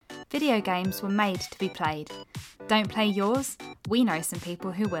Video games were made to be played. Don't play yours? We know some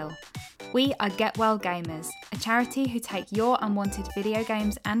people who will. We are Get Well Gamers, a charity who take your unwanted video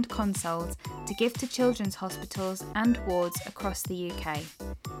games and consoles to give to children's hospitals and wards across the UK.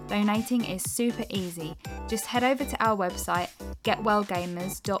 Donating is super easy. Just head over to our website,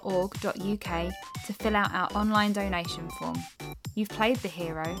 getwellgamers.org.uk, to fill out our online donation form. You've played the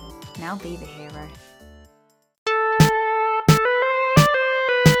hero, now be the hero.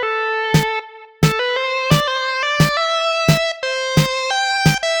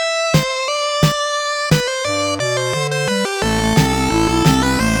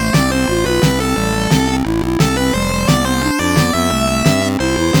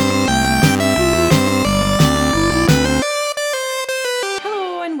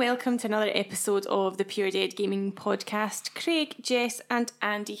 Welcome to another episode of the Pure Dead Gaming Podcast. Craig, Jess and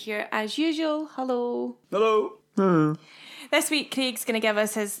Andy here as usual. Hello. Hello. Hello. This week Craig's going to give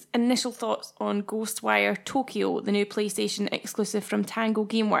us his initial thoughts on Ghostwire Tokyo, the new PlayStation exclusive from Tango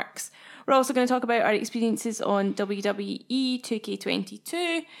Gameworks. We're also going to talk about our experiences on WWE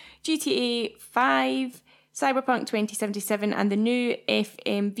 2K22, GTA 5, Cyberpunk 2077 and the new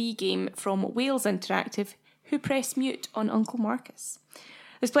FMV game from Wales Interactive, Who Pressed Mute on Uncle Marcus.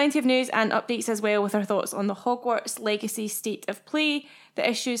 There's plenty of news and updates as well with our thoughts on the Hogwarts Legacy State of Play, the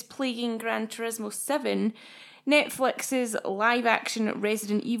issues plaguing Gran Turismo 7, Netflix's live-action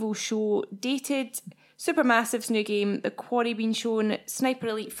Resident Evil show Dated, Supermassive's new game The Quarry being shown, Sniper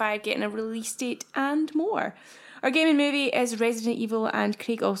Elite 5 getting a release date, and more. Our gaming movie is Resident Evil, and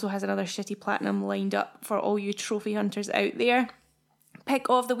Craig also has another shitty platinum lined up for all you trophy hunters out there. Pick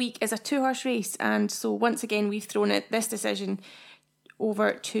of the week is a 2-horse race, and so once again we've thrown this decision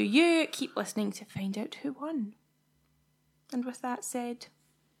over to you. Keep listening to find out who won. And with that said,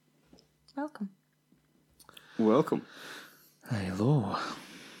 welcome. Welcome. Hello.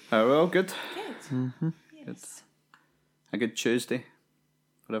 Oh, well, good. Good. Mm-hmm. Yes. A good Tuesday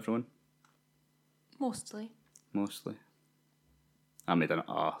for everyone. Mostly. I made an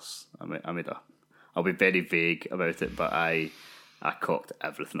arse. I'll be very vague about it, but I cocked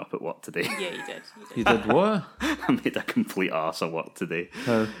everything up at work today. Yeah, you did. You did what? I made a complete arse at work today.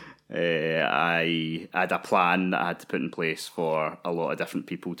 How? I had a plan that I had to put in place for a lot of different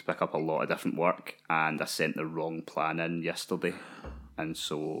people to pick up a lot of different work, and I sent the wrong plan in yesterday, and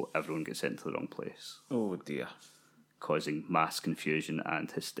so everyone gets sent to the wrong place, Oh dear. causing mass confusion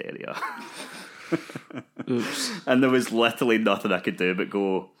and hysteria. Oops. And there was literally nothing I could do but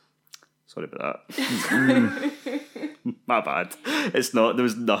go, sorry about that. My bad. It's not, there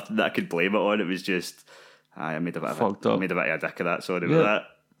was nothing that I could blame it on. It was just, I made a bit of a dick of that, sorry about that.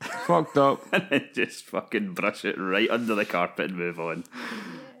 Fucked up. And then just fucking brush it right under the carpet and move on.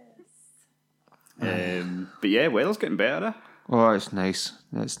 Yes. But yeah, weather's getting better. Oh, it's nice.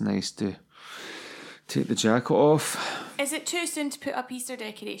 It's nice to take the jacket off. Is it too soon to put up Easter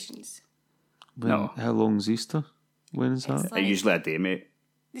decorations? No. How long's Easter? When is that? Like- Usually a day, mate.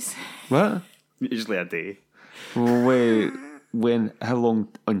 What? Usually a day. Well, wait. When? How long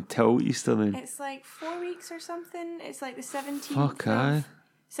until Easter then? It's like 4 weeks or something. It's like the 17th. Fuck, aye.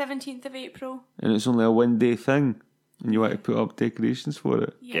 17th of April. And it's only a 1 day thing, and you want to put up decorations for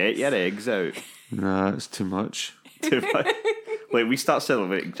it? Yes. Get your eggs out. Nah, it's too much. Like, we start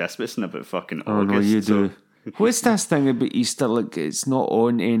celebrating Christmas in about fucking Oh August. no, you so- do. What's this thing about Easter? Like, it's not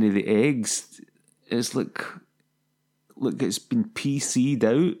on any of the eggs. It's like it's been PC'd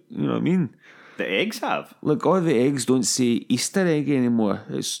out. You know what I mean? The eggs have? Like, all the eggs don't say Easter egg anymore.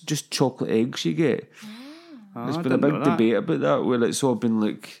 It's just chocolate eggs you get. There's been a big debate about that, where it's all been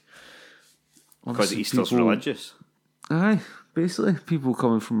like... Because Easter's religious. Aye, basically. People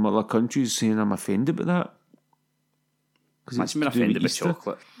coming from other countries saying I'm offended by that. Imagine being offended by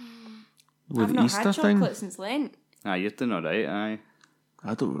chocolate. With I've the not Easter had thing. chocolate since Lent. You're doing alright, aye.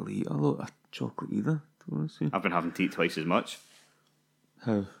 I don't really eat a lot of chocolate either, to be honest with you. I've been having to eat twice as much.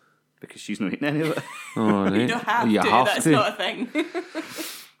 How? Because she's not eating any of it. Oh, right. You don't have You to. have That's to. not a thing.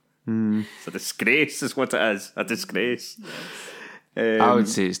 It's a disgrace is what it is. A disgrace. I would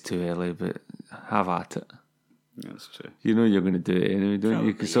say it's too early, but have at it. That's true. You know you're going to do it anyway, don't you?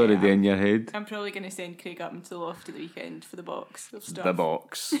 Probably, Because it's already yeah. in your head. I'm probably going to send Craig up into the loft at the weekend for the box of stuff. The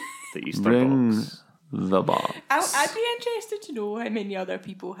box. The Easter Bring box. the box. I'd be interested to know how many other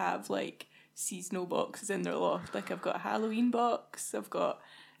people have like seasonal boxes in their loft. Like I've got a Halloween box. I've got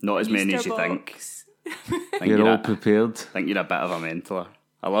Not as many as Easter you think. box. Think You're all a- prepared. think you're a bit of a mentor.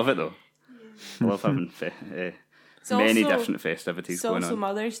 I love it though. I love having It's many also- different festivities It's going also on.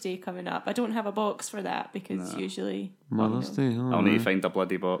 Mother's Day coming up. I don't have a box for that because usually Mother's Day. Oh, I'll need to aye. find a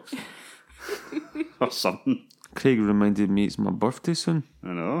bloody box. Or something. Craig reminded me it's my birthday soon. I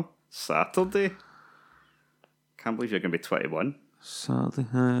know. Saturday. Can't believe you're going to be 21. Saturday.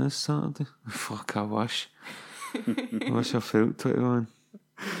 It's Saturday. Fuck, I wish. I wish I felt 21.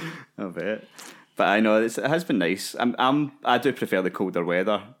 I bet. But I know it has been nice. I do prefer the colder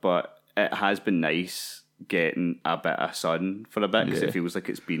weather, but it has been nice getting a bit of sun for a bit because it feels like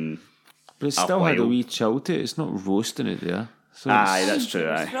it's been. But it's still had a wee chill to it. It's not roasting it there. So aye, that's true.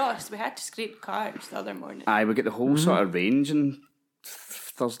 It was frost. We had to scrape cars the other morning. Aye, we get the whole sort of range on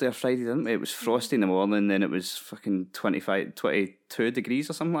Thursday or Friday, didn't we? It was frosty in the morning, then it was fucking 22 degrees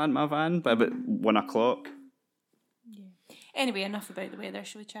or something like that in my van by about 1 o'clock. Anyway, enough about the weather.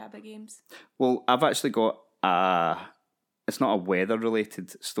 Shall we chat about games? Well, I've actually got it's not a weather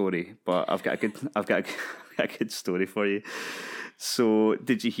related story, but I've got a good story for you. So,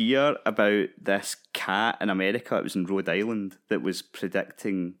 did you hear about this cat in America? It was in Rhode Island that was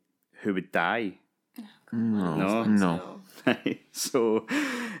predicting who would die. No. So,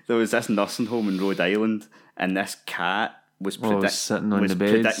 there was this nursing home in Rhode Island, and this cat was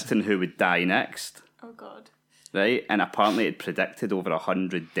predicting who would die next. Oh God. Right, and apparently it predicted over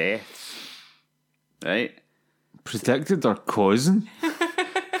 100 deaths. Right, predicted or causing?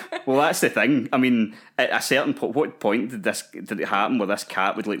 Well, that's the thing. I mean, at a certain what point did it happen where this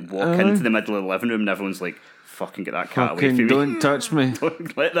cat would like walk into the middle of the living room and everyone's like, "Fucking get that cat away from me! Don't touch me!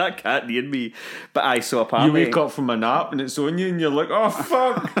 Don't let that cat near me!" But so apparently you wake up from a nap and it's on you and you're like, "Oh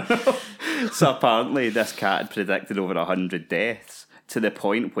fuck!" So apparently this cat had predicted over 100 deaths. To the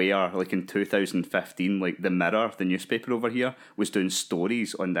point where, like in 2015, like the Mirror, the newspaper over here, was doing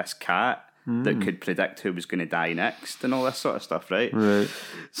stories on this cat that could predict who was going to die next and all this sort of stuff, right? Right.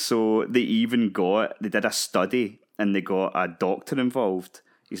 So they did a study and they got a doctor involved.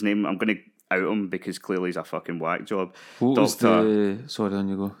 His name, I'm going to out him because clearly he's a fucking whack job. Sorry, on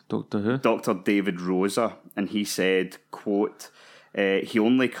you go. Doctor who? Dr. David Rosa, and he said, quote, he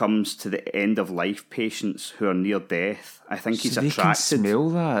only comes to the end of life patients who are near death. I think he's attracted. They can smell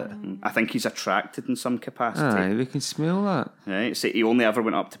that. I think he's attracted in some capacity. Aye, they can smell that. Right. So he only ever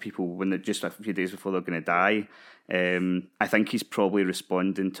went up to people when they're just a few days before they're going to die. I think he's probably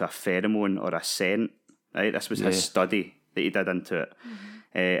responding to a pheromone or a scent. Right. This was his study that he did into it.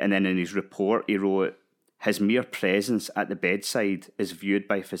 And then in his report, he wrote, "His mere presence at the bedside is viewed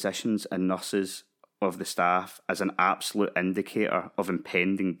by physicians and nurses of the staff as an absolute indicator of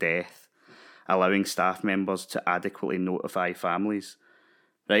impending death, allowing staff members to adequately notify families."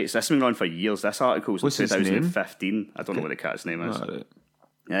 Right, so this has been on for years. This article was in 2015. I don't know what the cat's name is.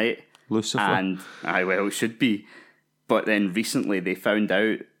 Right? Lucifer. And, well, it should be. But then recently they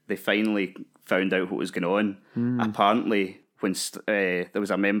finally found out what was going on. Apparently, when there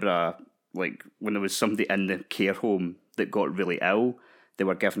was a member, when there was somebody in the care home that got really ill, they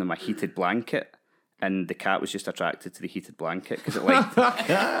were giving them a heated blanket. And the cat was just attracted to the heated blanket because it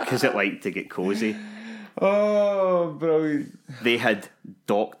liked to get cozy. Oh, brilliant! They had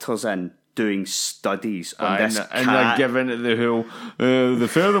doctors in doing studies on this cat. And they're giving it the whole the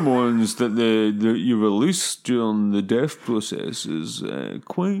pheromones that you release during the death process is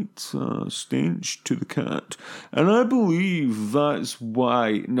quite stench to the cat, and I believe that's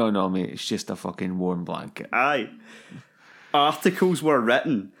why. No, mate, it's just a fucking warm blanket. Aye, articles were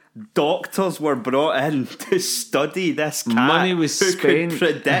written. Doctors were brought in to study this cat. Money was spent. Could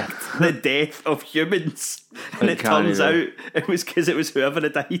predict the death of humans. And it turns out it was because it was whoever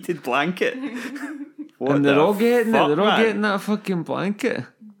had a heated blanket. And they're all getting it. They're all getting that fucking blanket.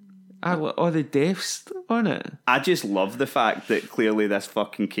 All the deaths on it. I just love the fact that clearly this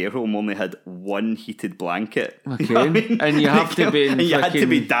fucking care home only had one heated blanket. Okay. You know what I mean? And you have to be and you had to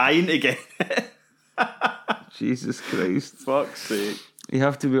be dying to get it. Jesus Christ. Fuck's sake. You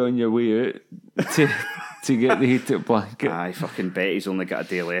have to be on your way out to get the heated blanket. Aye, fucking Betty's only got a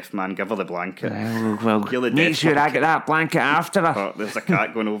day left, man. Give her the blanket. Well, make sure I get that blanket after her. Fuck, there's a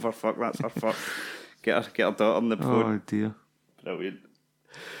cat going over. Fuck, that's her. Fuck. Get her daughter on the phone. Oh, dear. Brilliant.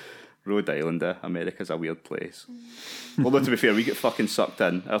 Rhode Island, America's a weird place. Although, to be fair, we get fucking sucked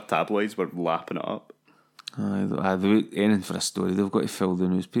in. Our tabloids were lapping it up. Aye, anything for a story. They've got to fill the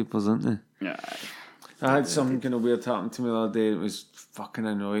newspapers, haven't they? Yeah. I had something kind of weird happen to me the other day. It was fucking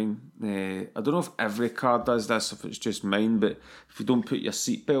annoying. I don't know if every car does this, if it's just mine, but if you don't put your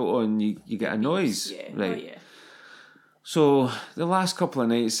seatbelt on, you get a noise. Yeah. Right. Oh, yeah. So the last couple of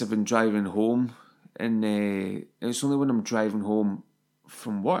nights I've been driving home, and it's only when I'm driving home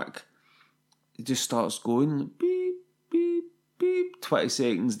from work, it just starts going like, beep, beep, beep, 20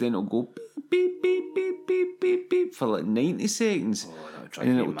 seconds, then it'll go beep, beep, beep, beep, beep, beep, beep for like 90 seconds. And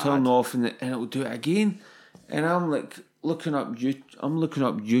then it'll turn off and it'll do it again. And I'm like looking up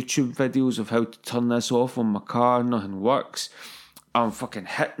YouTube videos of how to turn this off on my car. Nothing works. I'm fucking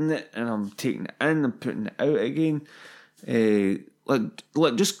hitting it and I'm taking it in and putting it out again.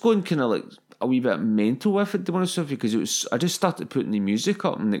 Like just going kind of like a wee bit mental with it, to be honest with you, because I just started putting the music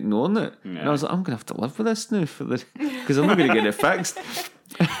up and ignoring it, and I was like, I'm gonna have to live with this now because I'm not gonna get it fixed.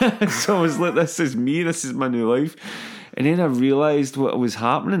 So I was like, this is me, this is my new life. And then I realised what was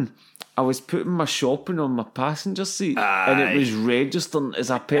happening. I was putting my shopping on my passenger seat, and it was registered as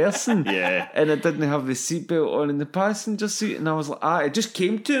a person. Yeah. And I didn't have the seatbelt on in the passenger seat, and I was like, it just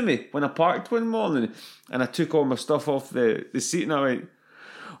came to me when I parked one morning, and I took all my stuff off the seat, and I went,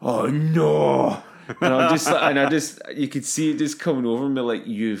 oh no. And I just, you could see it just coming over me like,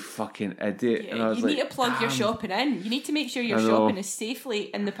 you fucking idiot. Yeah, and I was you like, need to plug your shopping in. You need to make sure your shopping is safely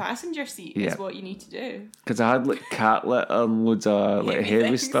in the passenger seat. Is what you need to do. Because I had like cat litter and loads of like heavy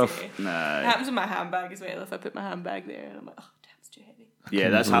things, stuff. Nah. It happens with my handbag as well. If I put my handbag there, and I'm like, oh damn, it's too heavy. Yeah,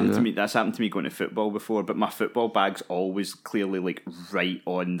 that's happened to me. That's happened to me going to football before. But my football bag's always clearly like right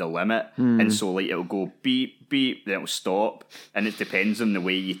on the limit, and so like it'll go beep beep, then it'll stop, and it depends on the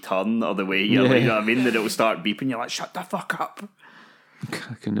way you turn or the way you like, you know what I mean. That it'll start beeping. You're like, shut the fuck up.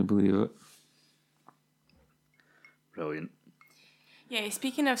 I couldn't believe it. Brilliant. Yeah,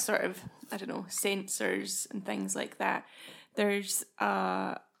 speaking of sort of, I don't know, sensors and things like that, there's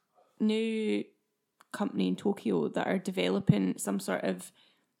a new company in Tokyo that are developing some sort of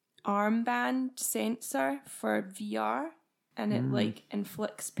armband sensor for VR, and it like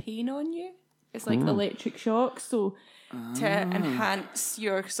inflicts pain on you. It's like electric shocks, so to enhance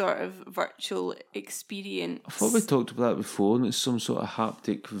your sort of virtual experience. I thought we talked about that before, and it's some sort of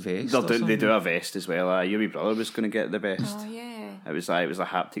haptic vest. They do a vest as well. Your wee brother was going to get the vest. Oh yeah. It was a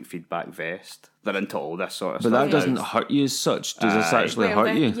haptic feedback vest. They're into all this sort of But stuff. that doesn't hurt you as such. Does this actually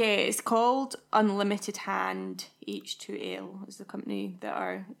hurt you? Yeah, it's called Unlimited Hand H2L. Is the company that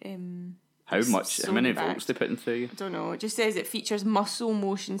are. How many Sony volts they putting through you? I don't know. It just says it features muscle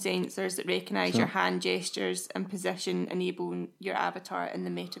motion sensors that recognise your hand gestures and position, enabling your avatar in the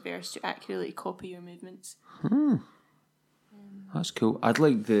metaverse to accurately copy your movements. That's cool. I'd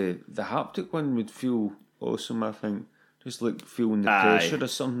like the haptic one would feel awesome, I think. Just like feeling the pressure or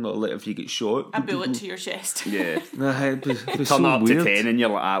something, or like if you get shot. A bullet to your chest. Yeah. It'd be Turn so up weird. to 10 and you're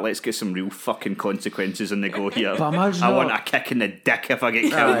like, let's get some real fucking consequences on the go here. But imagine I want a kick in the dick if I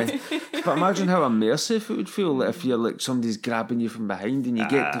get killed. But imagine how immersive it would feel like if you're like somebody's grabbing you from behind and you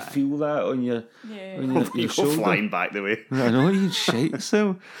get to feel that on your, on your You go shoulder. flying back the way. I know, you'd shite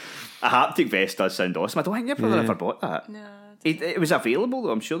yourself. A haptic vest does sound awesome. I don't think your brother ever bought that. No. It was available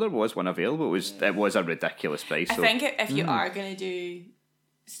though. I'm sure there was one available. It was a ridiculous price. I think if you are going to do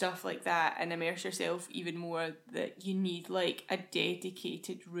stuff like that and immerse yourself even more, that you need like a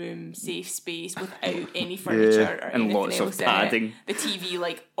dedicated room, safe space without any furniture or and anything lots else of in padding. it. The TV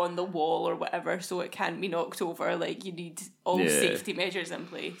like on the wall or whatever, so it can't be knocked over. Like you need all safety measures in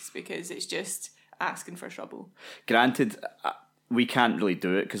place because it's just asking for trouble. Granted, we can't really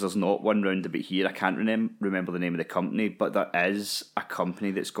do it because there's not one round about here. I can't remember the name of the company, but there is a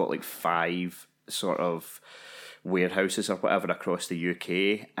company that's got like 5 sort of warehouses or whatever across the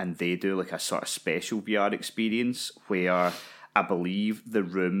UK, and they do like a sort of special VR experience where I believe the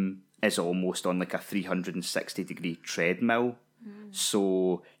room is almost on like a 360-degree treadmill.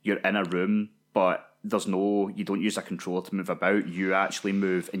 So you're in a room, but you don't use a controller to move about. You actually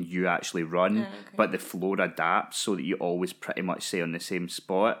move and you actually run, but the floor adapts so that you always pretty much stay on the same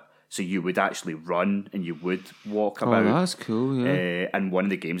spot. So you would actually run and you would walk about. Oh, that's cool, yeah. And one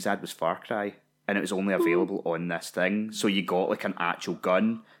of the games they had was Far Cry, and it was only available on this thing. So you got like an actual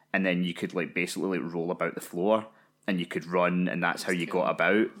gun, and then you could like basically like roll about the floor, and you could run, and that's how you got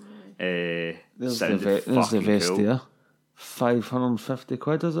about. There's the vest cool. there. 550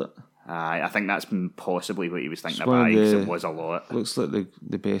 quid, is it? I think that's possibly what he was thinking It's of one of buying, 'cause the- it was a lot. Looks like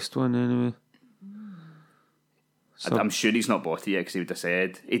the best one anyway. So, I'm sure he's not bought it yet because he would have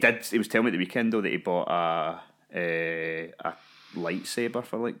said he did. He was telling me at the weekend though that he bought a lightsaber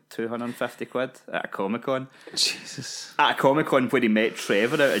for like 250 quid at a Comic-Con. Jesus. At a Comic-Con where he met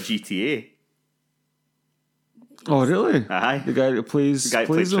Trevor out of GTA. Oh, really? Aye. The guy that plays The guy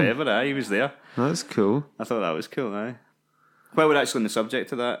who played him? Trevor, aye, he was there. That's cool. I thought that was cool, aye. While we're actually on the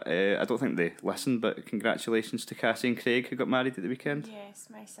subject of that, I don't think they listened, but congratulations to Cassie and Craig who got married at the weekend. Yes,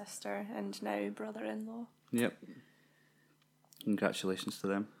 my sister and now brother-in-law. Yep. Congratulations to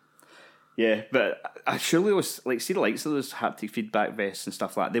them. Yeah, but I surely was like, see the likes of those haptic feedback vests and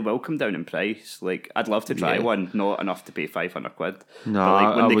stuff like that, they will come down in price. Like, I'd love to try one, not enough to pay 500 quid. No, but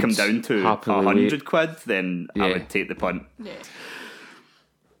like when I they would come down to happily 100 wait. quid, then I would take the punt. Yeah.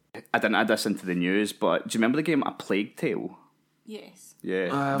 I didn't add this into the news, but do you remember the game A Plague Tale? Yes. Yeah,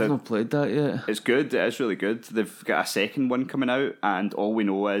 I've not played that yet. it's good. It is really good. They've got a second one coming out, and all we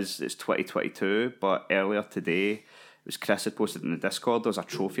know is it's 2022. But earlier today, it was Chris had posted in the Discord. There's a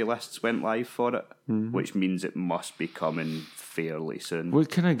trophy list went live for it, which means it must be coming fairly soon. What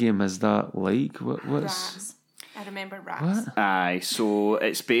kind of game is that like? What's Rats. I remember Rats. what? Aye, so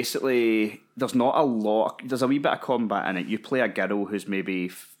it's basically there's not a lot. There's a wee bit of combat in it. You play a girl who's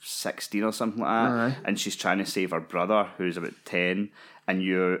maybe 16 or something like that, Aye. and she's trying to save her brother who's about 10. And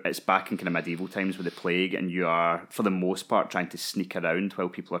it's back in kind of medieval times with the plague, and you are for the most part trying to sneak around while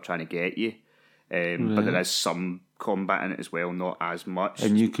people are trying to get you. But there is some combat in it as well, not as much.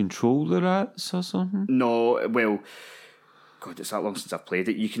 And you control the rats or something? No, well, God, it's that long since I've played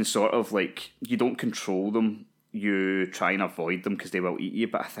it. You can sort of like you don't control them. You try and avoid them because they will eat you.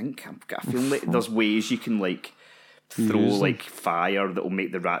 But I think I've got a feeling like there's ways you can like throw like fire that will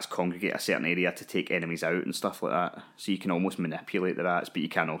make the rats congregate a certain area to take enemies out and stuff like that. So you can almost manipulate the rats, but you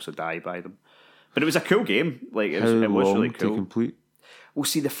can also die by them. But it was a cool game. Like it was really to cool. complete? Well,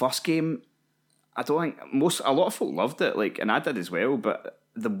 see, the first game, I don't think a lot of folk loved it, like, and I did as well. But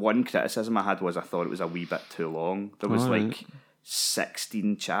the one criticism I had was I thought it was a wee bit too long. There was like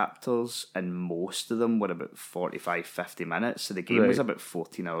 16 chapters, and most of them were about 45, 50 minutes. So the game was about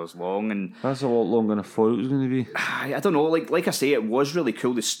 14 hours long, and That's a lot longer than I thought it was going to be. I don't know. Like I say, it was really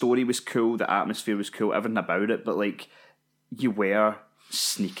cool. The story was cool. The atmosphere was cool. Everything about it. But like, you were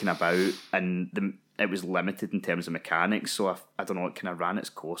sneaking about, and it was limited in terms of mechanics. So I don't know. It kind of ran its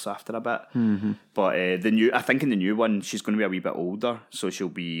course after a bit. Mm-hmm. But I think in the new one, she's going to be a wee bit older, so she'll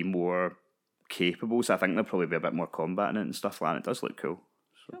be more capable. So I think there'll probably be a bit more combat in it and stuff like that. It does look cool.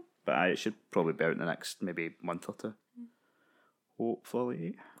 So, but it should probably be out in the next maybe month or two.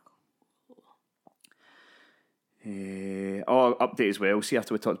 Hopefully. Update as well. See,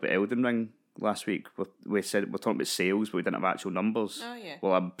 after we talked about Elden Ring last week, we said we're talking about sales, but we didn't have actual numbers. Oh, yeah.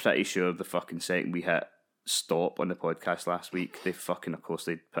 Well, I'm pretty sure the fucking second we hit stop on the podcast last week, of course,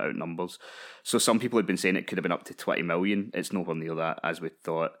 they put out numbers. So some people had been saying it could have been up to 20 million. It's nowhere near that, as we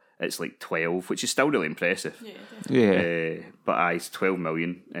thought. It's like 12, which is still really impressive. Yeah, definitely. Yeah. But it's 12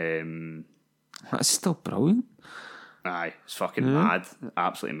 million. That's still brilliant. Aye, it's fucking mad,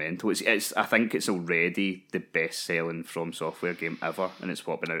 absolutely mental. It's I think it's already the best selling From Software game ever, and it's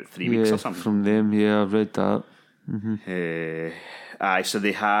been out 3 weeks or something. From them, I read that. So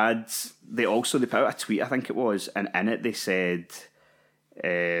they put out a tweet, I think it was, and in it they said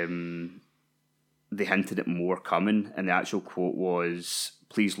they hinted at more coming, and the actual quote was,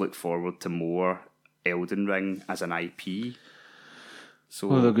 "Please look forward to more Elden Ring as an IP."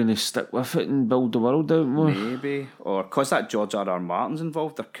 So they're going to stick with it and build the world out more. Maybe, or because that George R.R. Martin's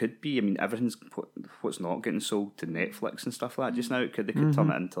involved, there could be. I mean, everything's what's not getting sold to Netflix and stuff like that just now. They could turn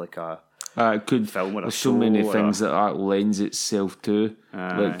it into like a it could. film or a There's show so many or things that lends itself to,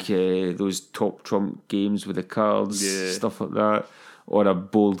 like those top trump games with the cards, stuff like that, or a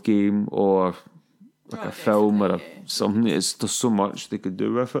board game, or like a film or something. There's so much they could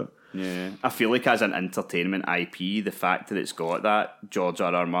do with it. Yeah, I feel like as an entertainment IP, the fact that it's got that George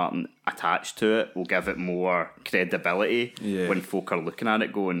R.R. Martin attached to it will give it more credibility when folk are looking at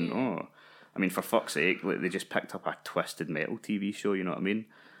it going, oh, I mean, for fuck's sake, like, they just picked up a Twisted Metal TV show, you know what I mean?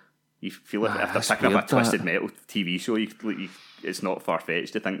 You feel like if they're picking up a Twisted Metal TV show, it's not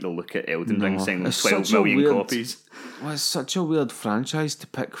far-fetched to think they'll look at Elden Ring saying 12 million copies. Well, it's such a weird franchise to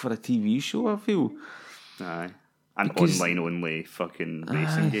pick for a TV show, I feel. Aye. An online-only fucking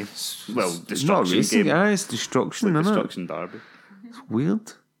racing game. Well, It's destruction not racing, game. it's destruction, Like isn't Destruction Derby. It's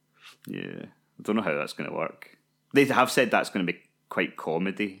weird. Yeah. I don't know how that's going to work. They have said that's going to be quite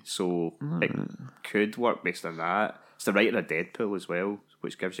comedy, so it could work based on that. It's the writer of Deadpool as well,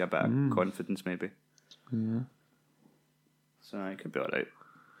 which gives you a bit of confidence, maybe. Yeah. So it could be alright.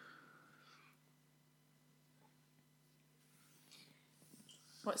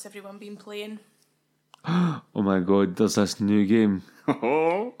 What's everyone been playing? Oh my god, there's this new game.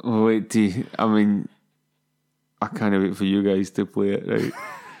 Oh, I can't wait for you guys to play it, right?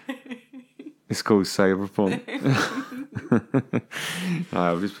 It's called Cyberpunk.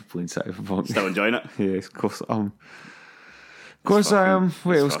 I've just been playing Cyberpunk. still enjoying it? Yeah, of course I am. Of course I am.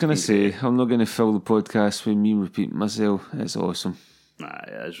 Wait, I was going to say, I'm not going to fill the podcast with me repeating myself. It's awesome. Nah,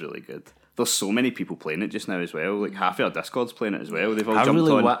 yeah, it's really good. There's so many people playing it just now as well. Like half of our Discord's playing it as well. They've all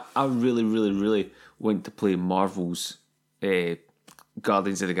jumped on. I really, really, really want to play Marvel's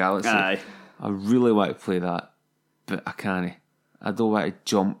Guardians of the Galaxy. Aye. I really want to play that, but I can't. I don't want to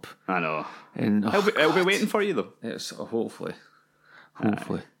jump. I know. And It'll be waiting for you though. It's hopefully.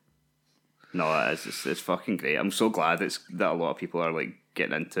 No, it's fucking great. I'm so glad that a lot of people are like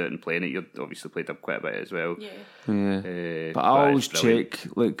getting into it and playing it. You've obviously played up quite a bit as well. Yeah. But I always check,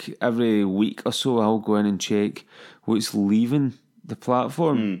 like every week or so, I'll go in and check what's leaving the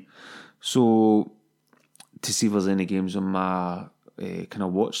platform. So to see if there's any games on my kind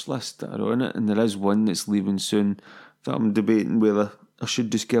of watch list that are on it, and there is one that's leaving soon that I'm debating whether I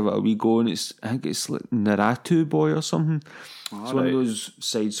should just give it a wee go. And I think it's like Naruto Boy or something. It's one of those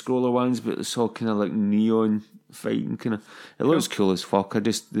side scroller ones, but it's all kind of like neon fighting kind of. It looks cool as fuck.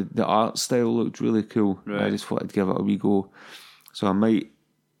 The art style looked really cool. Right. I just thought I'd give it a wee go, so I might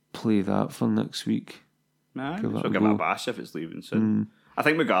play that for next week. Nah, give it a bash if it's leaving soon. I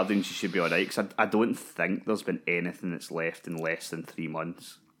think with Guardians you should be alright, because I don't think there's been anything that's left in less than 3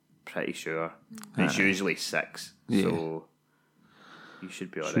 months. Pretty sure. It's usually 6, so you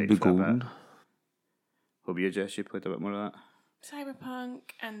should be alright for golden. A bit. What about you, Jess? You played a bit more of that? Cyberpunk,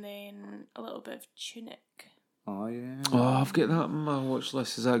 and then a little bit of Tunic. Oh yeah. Oh, I've got that on my watch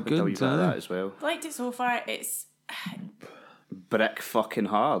list. Is that good? Tell you about that as well. I liked it so far. It's brick fucking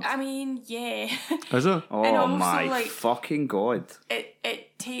hard. I mean, yeah. Is it? Oh my fucking god.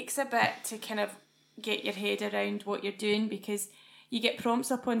 It takes a bit to kind of get your head around what you're doing, because you get prompts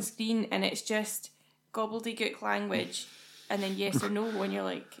up on screen and it's just gobbledygook language. And then yes or no, when you're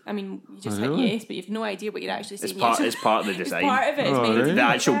like, I mean, you just hit yes, but you've no idea what you're actually saying. It's part of the design. It's part of it. It's right. The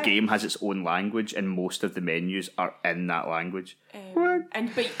actual game has its own language, and most of the menus are in that language. But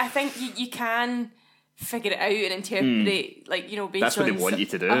I think you can figure it out and interpret, like, you know, based on... That's what they want you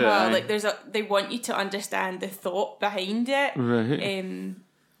to do. Like they want you to understand the thought behind it. Right.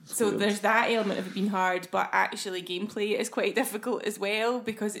 So there's that element of it being hard, but actually gameplay is quite difficult as well,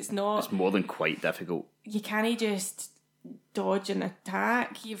 because it's not... It's more than quite difficult. You can't just dodge and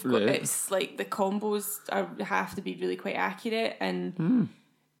attack. You've got it's like the combos have to be really quite accurate, and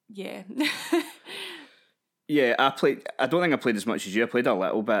yeah. Yeah, I don't think I played as much as you. I played a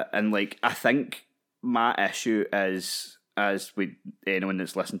little bit, and like I think my issue is, as anyone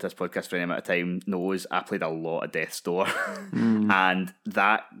that's listened to this podcast for any amount of time knows, I played a lot of Death's Door, and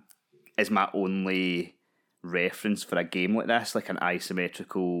that is my only reference for a game like this, like an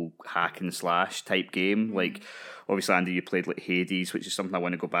isometrical hack and slash type game. Like, obviously, Andy, you played like Hades, which is something I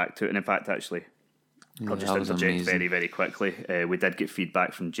want to go back to. And in fact, actually, I'll just interject very, very quickly. We did get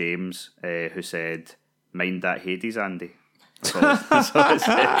feedback from James, who said, "Mind that Hades, Andy." That's all it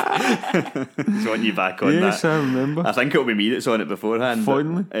said. He's wanting you back on that. Yes, I remember. I think it'll be me that's on it beforehand.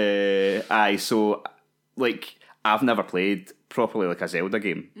 Finally. So, like, I've never played properly like a Zelda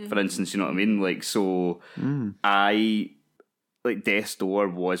game, for instance, you know what I mean? Like, so Death's Door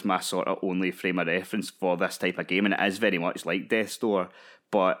was my sort of only frame of reference for this type of game, and it is very much like Death's Door,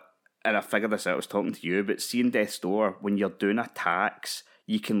 and I figured this out, I was talking to you, but seeing Death's Door, when you're doing attacks,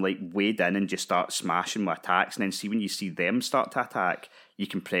 you can like wade in and just start smashing with attacks, and then see when you see them start to attack, you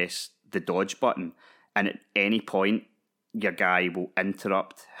can press the dodge button, and at any point, your guy will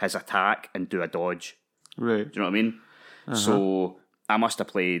interrupt his attack and do a dodge. Right. Do you know what I mean? So I must have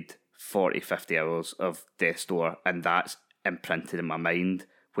played 40, 50 hours of Death's Door, and that's imprinted in my mind.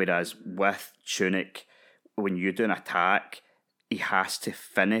 Whereas with Tunic, when you do an attack, he has to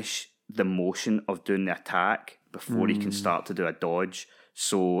finish the motion of doing the attack before he can start to do a dodge.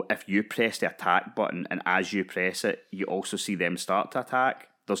 So if you press the attack button, and as you press it, you also see them start to attack,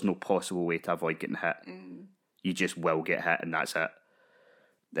 there's no possible way to avoid getting hit. You just will get hit, and that's it.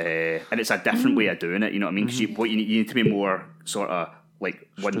 And it's a different way of doing it, you know what I mean? Because you need to be more sort of like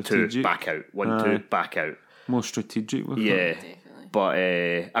 1, 2, back out, 1, 2, back out. More strategic with that. Definitely. But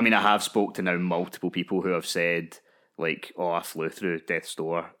I mean, I have spoke to now multiple people who have said like, "Oh, I flew through Death's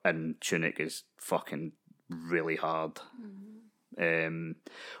Door, and Tunic is fucking really hard."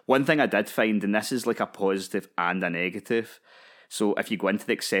 One thing I did find, and this is like a positive and a negative. So if you go into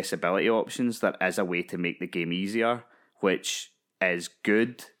the accessibility options, there is a way to make the game easier, which is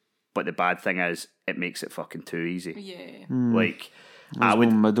good, but the bad thing is it makes it fucking too easy. Yeah. Like, I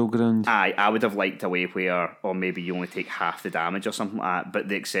would middle ground. I would have liked a way where, or maybe you only take half the damage or something like that, but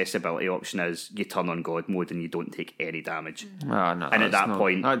the accessibility option is you turn on God mode and you don't take any damage. No, and at that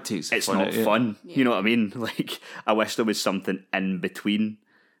point, it's not fun. Yeah. You know what I mean? Like, I wish there was something in between,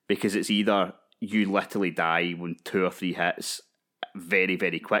 because it's either you literally die when 2 or 3 hits very,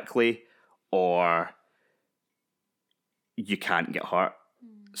 very quickly, or you can't get hurt.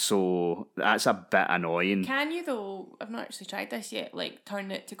 So that's a bit annoying. Can you though? I've not actually tried this yet. Like,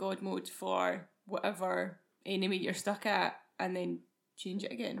 turn it to God mode for whatever enemy you're stuck at, and then change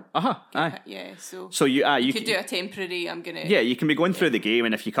it again. Aye. Yeah. So you could do a temporary. Yeah, you can be going through the game,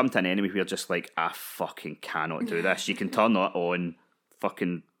 and if you come to an enemy where you're just like, I fucking cannot do this, you can turn that on,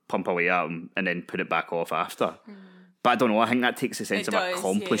 fucking pump away at them, and then put it back off after. But I don't know, I think that takes a sense of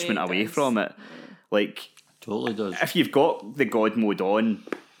accomplishment away from it. Like, totally does. If you've got the God mode on,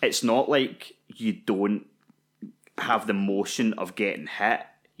 it's not like you don't have the motion of getting hit.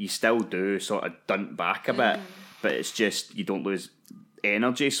 You still do sort of dunt back a bit, but it's just you don't lose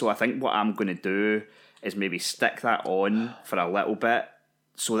energy. So I think what I'm going to do is maybe stick that on for a little bit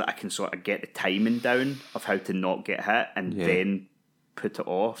so that I can sort of get the timing down of how to not get hit, and then put it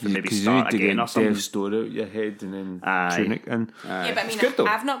off and maybe start again or something. Death's Door out your head and then Tunic in. Yeah, but I mean, good,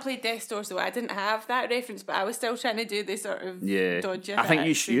 I've not played Death's Door, so I didn't have that reference, but I was still trying to do the sort of dodgy. I think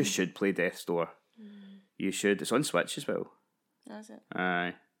you should play Death's Door. You should. It's on Switch as well. That's it.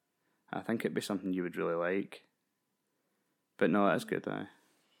 Aye. I think it'd be something you would really like. But no, that's good, aye.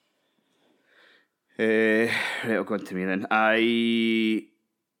 Right, I'll go on to me then.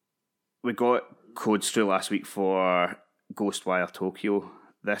 We got codes through last week for Ghostwire Tokyo.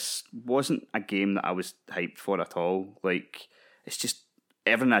 This wasn't a game that I was hyped for at all. Like, it's just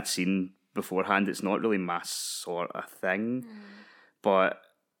everything I'd seen beforehand. It's not really my sort of thing. But,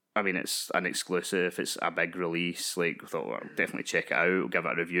 I mean, it's an exclusive. It's a big release. Like, I thought, well, I'll definitely check it out. We'll give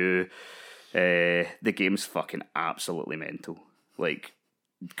it a review. The game's fucking absolutely mental. Like,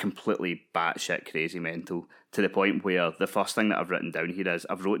 completely batshit crazy mental, to the point where the first thing that I've written down here is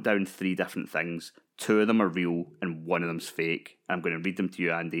I've wrote down 3 different things. 2 of them are real and 1 of them's fake. I'm going to read them to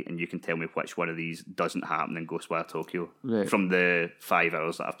you, Andy, and you can tell me which one of these doesn't happen in Ghostwire Tokyo from the 5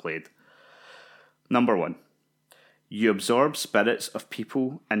 hours that I've played. Number 1. You absorb spirits of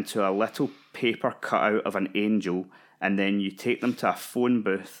people into a little paper cutout of an angel, and then you take them to a phone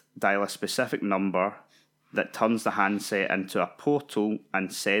booth, dial a specific number that turns the handset into a portal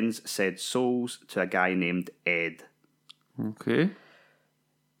and sends said souls to a guy named Ed. Okay.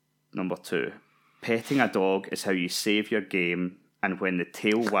 Number 2. Petting a dog is how you save your game, and when the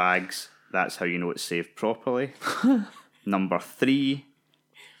tail wags, that's how you know it's saved properly. Number 3.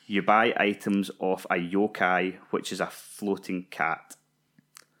 You buy items off a yokai, which is a floating cat.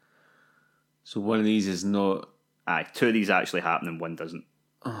 So one of these is not... Aye, 2 of these actually happen and 1 doesn't.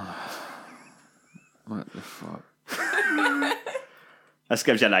 What the fuck? This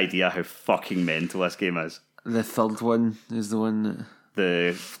gives you an idea how fucking mental this game is. The third one is the one that...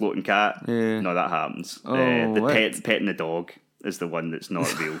 The floating cat? Yeah. No, that happens. Oh, petting the dog is the one that's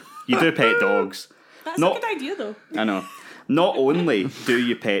not real. You do pet dogs. That's a good idea, though. I know. Not only do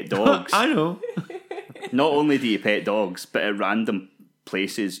you pet dogs... I know. Not only do you pet dogs, but at random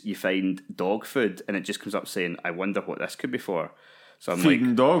places you find dog food, and it just comes up saying, I wonder what this could be for. So I'm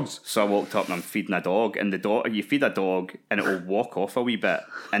feeding dogs. So I walked up and I'm feeding a dog, and the dog, you feed a dog and it will walk off a wee bit,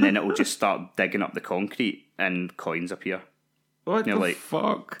 and then it will just start digging up the concrete and coins appear. What the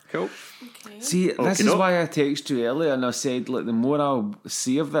fuck? Cool. Okay. See, this is why I texted you earlier and I said, like, the more I'll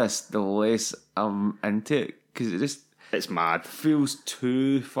see of this, the less I'm into it, because it's mad. Feels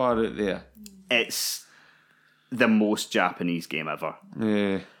too far out there. It's the most Japanese game ever.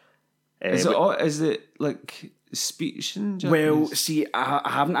 Yeah. Is it like speech in Japanese? Well, see, I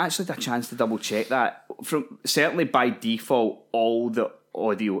haven't actually had a chance to double check that. Certainly by default, all the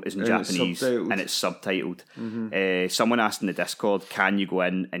audio is in Japanese and it's subtitled. Mm-hmm. Someone asked in the Discord, can you go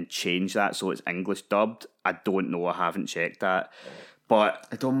in and change that so it's English dubbed? I don't know, I haven't checked that. But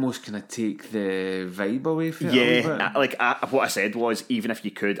it almost kind of take the vibe away from it. Yeah, like what I said was, even if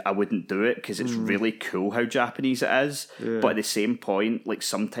you could, I wouldn't do it because it's really cool how Japanese it is. Yeah. But at the same point, like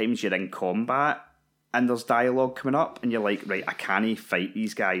sometimes you're in combat and there's dialogue coming up and you're like, right, I can't fight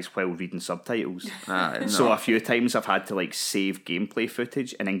these guys while reading subtitles. So a few times I've had to like save gameplay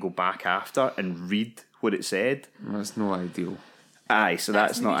footage and then go back after and read what it said. That's not ideal. Aye, so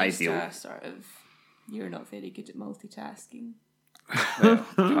that's not ideal. Sort of, you're not very good at multitasking. Well,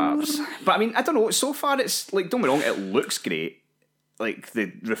 perhaps. But I mean, I don't know. So far, it's like, don't get me wrong, it looks great. Like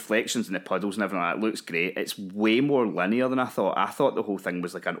the reflections and the puddles and everything like that looks great. It's way more linear than I thought. I thought the whole thing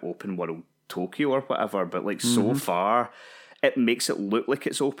was like an open world Tokyo or whatever, but like so far, it makes it look like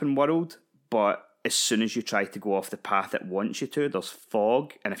it's open world. But as soon as you try to go off the path it wants you to, there's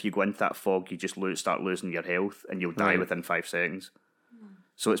fog, and if you go into that fog, you just start losing your health, and you'll die within 5 seconds.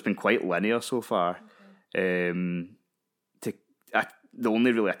 So it's been quite linear so far. Okay. The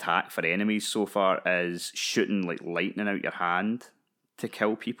only really attack for enemies so far is shooting like lightning out your hand to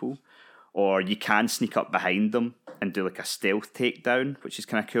kill people, or you can sneak up behind them and do like a stealth takedown, which is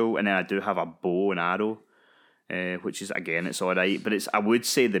kind of cool. And then I do have a bow and arrow, which is, again, it's alright, but I would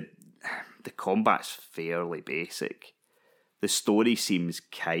say the combat's fairly basic. The story seems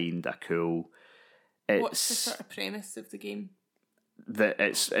kinda cool. What's the sort of premise of the game? That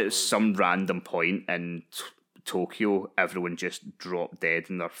it's some random point in Tokyo, everyone just dropped dead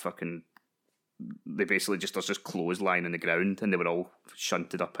in their fucking they basically there's just clothes lying on the ground, and they were all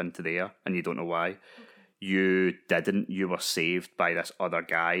shunted up into there, and you don't know why. You didn't. You were saved by this other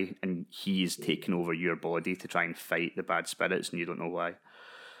guy, and he's taken over your body to try and fight the bad spirits, and you don't know why.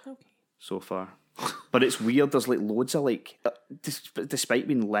 Okay. So far. But it's weird, there's like loads of like, despite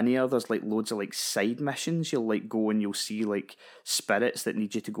being linear, there's like loads of like side missions. You'll like go and you'll see like spirits that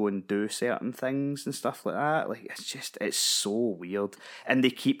need you to go and do certain things and stuff like that. Like it's so weird. And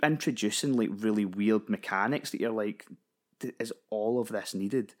they keep introducing like really weird mechanics that you're like, is all of this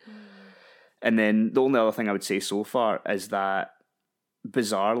needed? And then the only other thing I would say so far is that,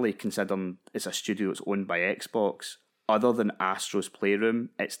 bizarrely, considering it's a studio that's owned by Xbox, other than Astro's Playroom,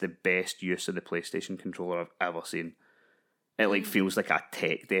 it's the best use of the PlayStation controller I've ever seen. It like feels like a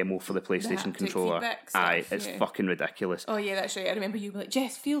tech demo for the PlayStation controller. Aye, it's fucking ridiculous. Oh yeah, that's right. I remember you were like,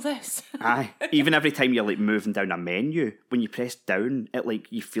 Jess, feel this. Aye. Even every time you're like moving down a menu, when you press down, it like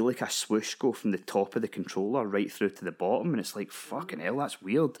you feel like a swoosh go from the top of the controller right through to the bottom, and it's like, fucking hell, that's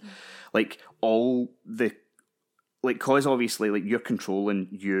weird. Like all the cause obviously like you're controlling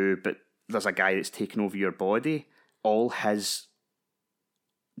you, but there's a guy that's taking over your body. All his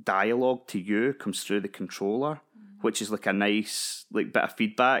dialogue to you comes through the controller, which is like a nice like bit of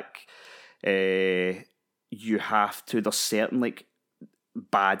feedback. You have to, there's certain like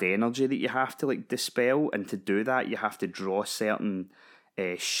bad energy that you have to like dispel, and to do that you have to draw certain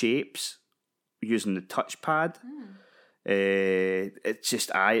shapes using the touchpad. It's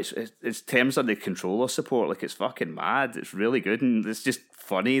just it's terms of the controller support, like it's fucking mad. It's really good, and it's just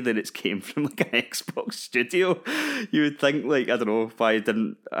funny that it's came from like an Xbox studio. You would think like, I don't know why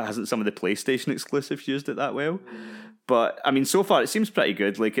hasn't some of the PlayStation exclusives used it that well. But I mean, so far it seems pretty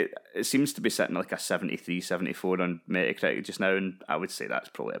good. Like it seems to be sitting like a 73, 74 on Metacritic just now, and I would say that's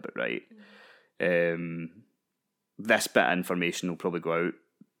probably about right. This bit of information will probably go out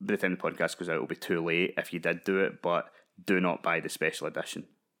by the time the podcast goes out. It'll be too late if you did do it, but do not buy the special edition.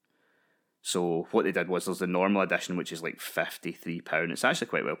 So what they did was there's the normal edition, which is like £53. It's actually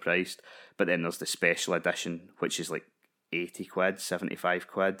quite well priced. But then there's the special edition, which is like 80 quid, 75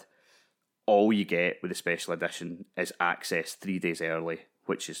 quid. All you get with the special edition is access 3 days early,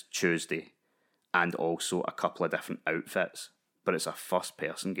 which is Tuesday, and also a couple of different outfits. But it's a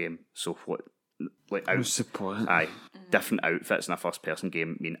first-person game, so what? Like different outfits in a first-person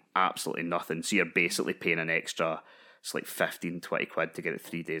game mean absolutely nothing. So you're basically paying an extra, it's like 15, 20 quid to get it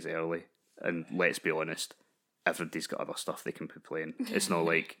 3 days early. And let's be honest, everybody's got other stuff they can be playing. It's not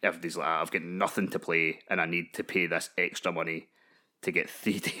like everybody's like, I've got nothing to play and I need to pay this extra money to get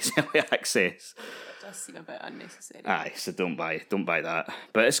 3 days early access. It does seem a bit unnecessary. Aye, so don't buy that.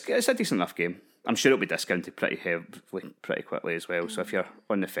 But it's a decent enough game. I'm sure it'll be discounted pretty quickly as well. So if you're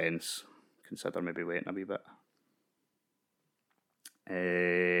on the fence, consider maybe waiting a wee bit.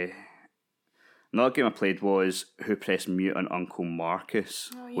 Another game I played was Who Pressed Mute on Uncle Marcus,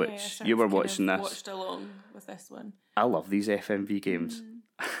 which you were watching this. Watched along with this one. I love these FMV games.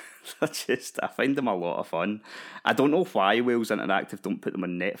 I find them a lot of fun. I don't know why Wales Interactive don't put them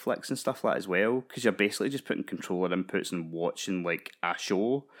on Netflix and stuff like that as well, because you're basically just putting controller inputs and watching like a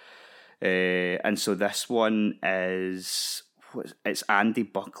show. And so this one is, it's Andy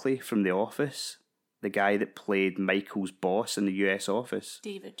Buckley from The Office, the guy that played Michael's boss in the US office.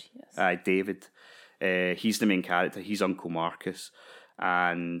 David, yes. David. He's the main character. He's Uncle Marcus.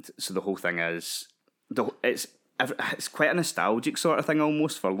 And so the whole thing is, it's quite a nostalgic sort of thing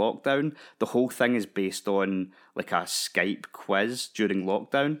almost for lockdown. The whole thing is based on like a Skype quiz during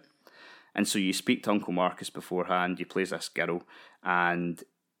lockdown. And so you speak to Uncle Marcus beforehand, you play as this girl, and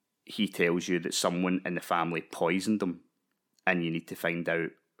he tells you that someone in the family poisoned him, and you need to find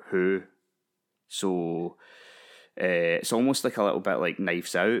out who. So it's almost like a little bit like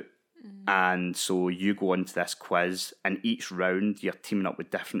Knives Out. And so you go into this quiz, and each round you're teaming up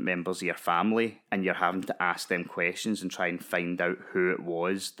with different members of your family, and you're having to ask them questions and try and find out who it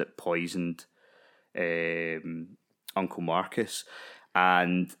was that poisoned Uncle Marcus.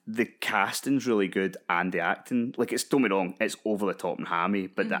 And the casting's really good, and the acting, like, it's, don't be wrong, it's over the top and hammy,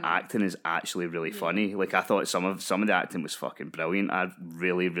 but the acting is actually really funny. Like, I thought some of the acting was fucking brilliant. I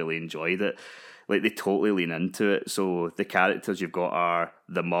really, really enjoyed it. Like, they totally lean into it. So the characters you've got are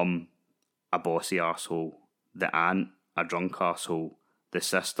the mum, a bossy arsehole, the aunt, a drunk arsehole, the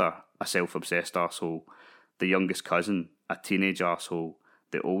sister, a self-obsessed arsehole, the youngest cousin, a teenage arsehole,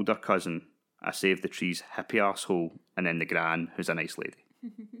 the older cousin, a save the trees hippie arsehole, and then the gran, who's a nice lady.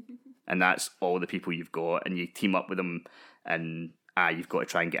 And that's all the people you've got, and you team up with them, and you've got to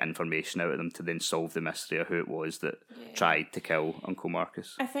try and get information out of them to then solve the mystery of who it was that tried to kill Uncle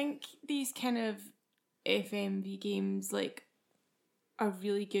Marcus. I think these kind of FMV games, like, are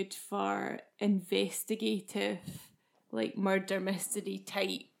really good for investigative, like murder mystery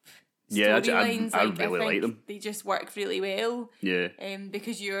type storylines. I really like them. They just work really well. Yeah.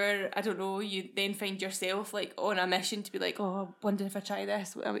 Because you then find yourself like on a mission to be like, oh, I wonder if I try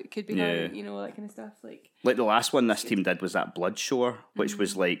this, it could be her, that kind of stuff. Like the last one this team did was that Bloodshore, which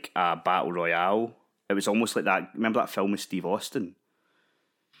was like a battle royale. It was almost like that. Remember that film with Steve Austin?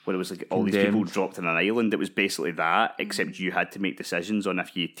 Where it was like all these people dropped on an island. It was basically that, except you had to make decisions on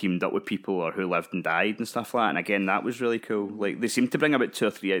if you teamed up with people or who lived and died and stuff like that. And again, that was really cool. Like they seem to bring about 2 or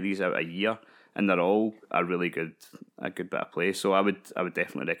 3 of these out a year, and they're all a good bit of play. So I would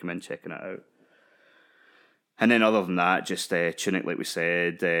definitely recommend checking it out. And then other than that, just Tunic, like we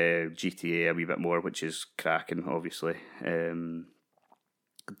said, GTA a wee bit more, which is cracking, obviously.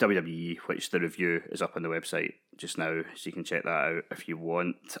 WWE, which the review is up on the website just now, so you can check that out if you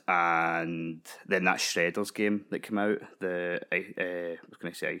want. And then that Shredders game that came out, the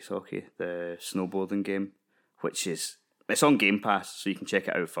ice hockey, the snowboarding game, it's on Game Pass, so you can check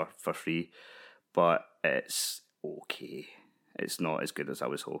it out for free, but it's okay. It's not as good as I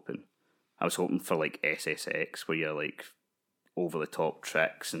was hoping. I was hoping for like SSX, where you're like over the top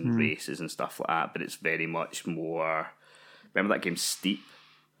tricks and races and stuff like that, but it's very much more. Remember that game Steep?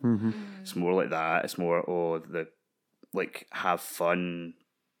 Mm-hmm. It's more like that. It's more have fun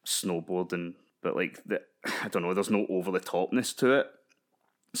snowboarding, but like I don't know. There's no over the topness to it.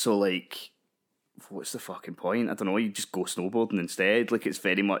 So like, what's the fucking point? I don't know. You just go snowboarding instead. Like it's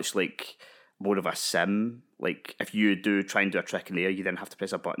very much like more of a sim. Like if you try and do a trick in the air, you then have to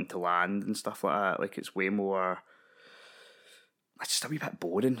press a button to land and stuff like that. Like it's way more. It's just a wee bit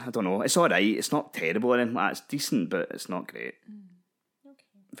boring. I don't know. It's all right. It's not terrible or anything like that. It's decent, but it's not great.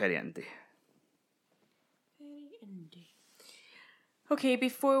 Very indie. Okay,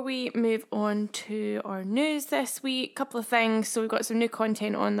 before we move on to our news this week, a couple of things. So we've got some new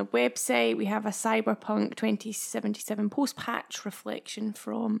content on the website. We have a Cyberpunk 2077 post-patch reflection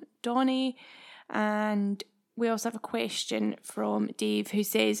from Donnie. And we also have a question from Dave who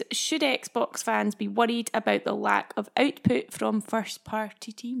says, should Xbox fans be worried about the lack of output from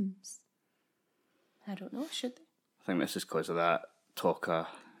first-party teams? I don't know, should they? I think this is because of that talk of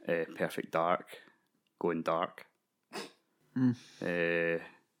Perfect Dark going dark. I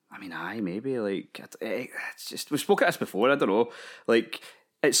mean, maybe like it's just we've spoken about this before. I don't know. Like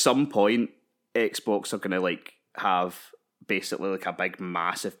at some point, Xbox are gonna like have basically like a big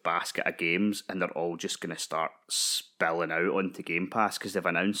massive basket of games, and they're all just gonna start spilling out onto Game Pass because they've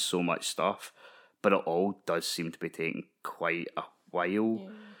announced so much stuff. But it all does seem to be taking quite a while. Yeah.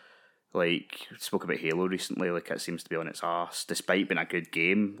 Like, we spoke about Halo recently, like, it seems to be on its arse, despite being a good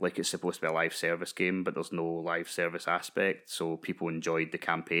game. Like, it's supposed to be a live service game, but there's no live service aspect, so people enjoyed the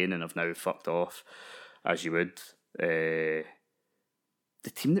campaign and have now fucked off, as you would. The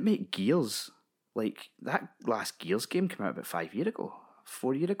team that make Gears, like, that last Gears game came out about 5 years ago,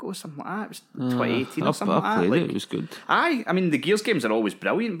 4 years ago, something like that. It was 2018 or something like that. Like, it was good. I mean, the Gears games are always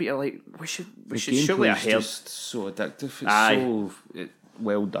brilliant, but you're like, we should surely have heard. It's just so addictive. It's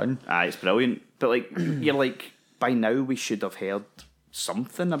well done. It's brilliant. But like you're like, by now we should have heard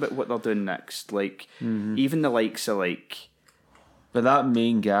something about what they're doing next. Like even the likes of like. But that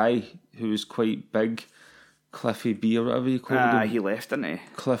main guy who was quite big, Cliffy B or whatever you called him. He left, didn't he?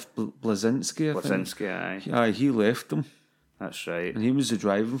 Cliff Blazinski, I think. Aye, he left them. That's right. And he was the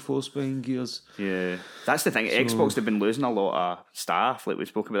driving force behind Gears. Yeah. That's the thing. So, Xbox have been losing a lot of staff. Like we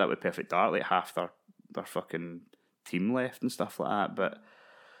spoke about that with Perfect Dark, like half their fucking team left and stuff like that, but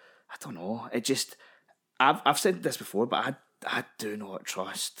I don't know. It just I've said this before, but I do not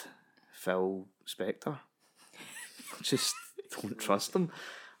trust Phil Spector. Just don't trust him.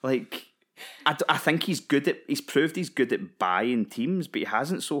 Like I think he's proved he's good at buying teams, but he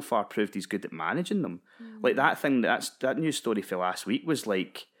hasn't so far proved he's good at managing them. Like that news story for last week was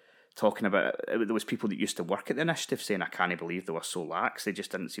like talking about there was people that used to work at the initiative saying I can't believe they were so lax. They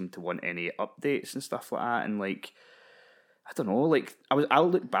just didn't seem to want any updates and stuff like that, and like. I don't know, like, I'll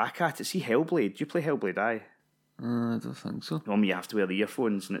look back at it. See Hellblade. Do you play Hellblade, aye? I don't think so. You have to wear the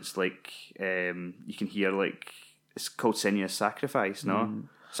earphones, and it's like, you can hear, like, it's called Senua's Sacrifice, no?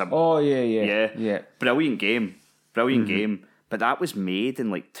 Yeah. Brilliant game. But that was made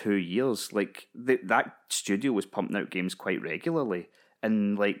in, like, 2 years. Like, that studio was pumping out games quite regularly.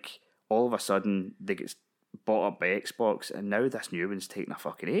 And, like, all of a sudden, they get bought up by Xbox, and now this new one's taking a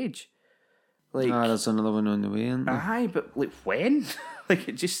fucking age. Like, there's another one on the way, isn't there? Aye, but like when? Like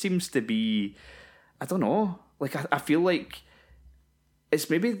it just seems to be, I don't know. Like I feel like it's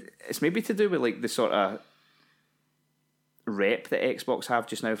maybe to do with like the sort of rep that Xbox have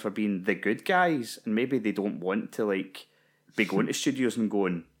just now for being the good guys, and maybe they don't want to like be going to studios and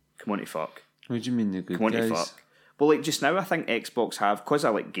going, come on to fuck. What do you mean the good Come on guys? to fuck. Well, like just now, I think Xbox have, because I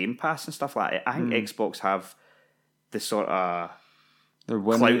like Game Pass and stuff like that, I think Xbox have the sort of They're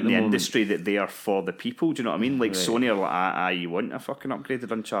winning clout at in the the moment. industry that they are for the people. Do you know what I mean? Like Right. Sony are like, you want a fucking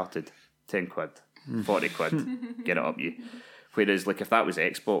upgraded Uncharted? 10 quid, 40 quid, get it up you. Whereas, like, if that was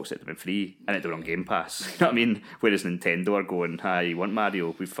Xbox, it'd have been free and it'd have been on Game Pass. You know what I mean? Whereas Nintendo are going, you want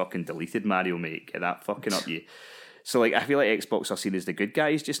Mario? We've fucking deleted Mario, mate. Get that fucking up you. So, like, I feel like Xbox are seen as the good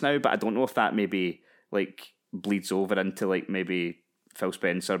guys just now, but I don't know if that maybe, like, bleeds over into, like, maybe Phil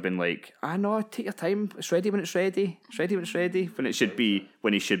Spencer being like, no, take your time. It's ready when it's ready. It's ready when it's ready. When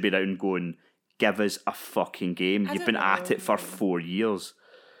he should be around going, give us a fucking game. You've been at it for 4 years.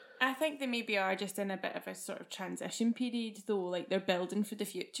 I think they maybe are just in a bit of a sort of transition period, though. Like, they're building for the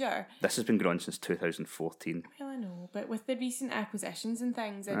future. This has been going on since 2014. Well, I know, but with the recent acquisitions and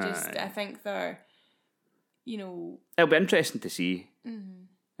things, I think they're, you know... It'll be interesting to see.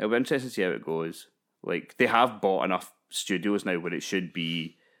 It'll be interesting to see how it goes. Like, they have bought enough studios now where it should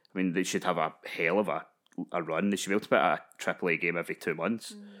be... I mean, they should have a hell of a run. They should be able to put a AAA game every 2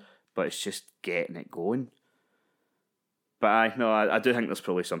 months. But it's just getting it going. But I do think there's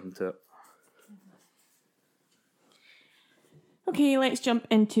probably something to it. Okay, let's jump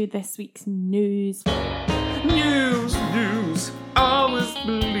into this week's news. News, always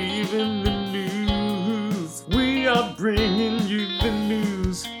believe in the news. We are bringing you the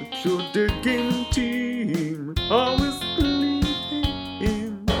news with your Dead Gaming team. Always believe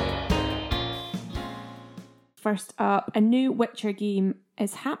in. First up, a new Witcher game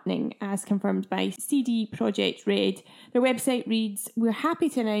is happening, as confirmed by CD Projekt Red. Their website reads, "We're happy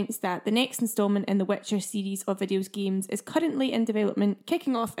to announce that the next instalment in the Witcher series of video games is currently in development,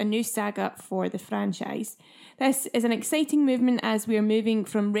 kicking off a new saga for the franchise. This is an exciting movement as we are moving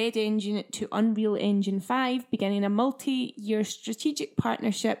from Red Engine to Unreal Engine 5, beginning a multi-year strategic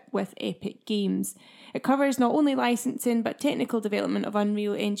partnership with Epic Games. It covers not only licensing but technical development of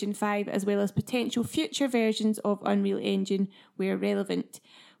Unreal Engine 5 as well as potential future versions of Unreal Engine where relevant.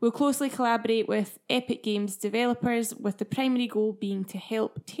 We'll closely collaborate with Epic Games developers with the primary goal being to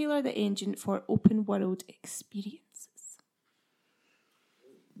help tailor the engine for open world experiences."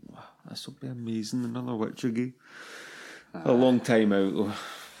 This will be amazing, another Witcher game. A long time out though.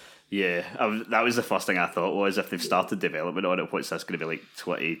 Yeah, that was the first thing I thought was, if they've started development on it, what's this going to be, like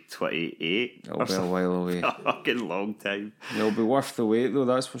 2028? It'll be a while away. A fucking long time. It'll be worth the wait though,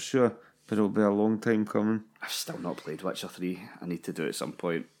 that's for sure. But it'll be a long time coming. I've still not played Witcher 3. I need to do it at some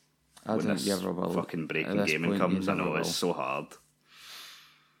point. I when don't this think you ever will. fucking At breaking this gaming point, comes. you I know, never it's will. so hard.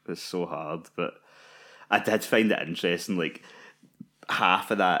 It's so hard. But I did find it interesting. Like,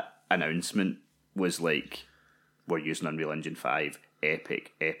 half of that announcement was like, we're using Unreal Engine 5.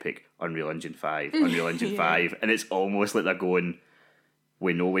 Epic, Unreal Engine 5, Unreal Engine 5. And it's almost like they're going,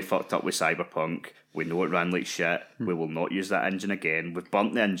 we know we fucked up with Cyberpunk. We know it ran like shit. We will not use that engine again. We've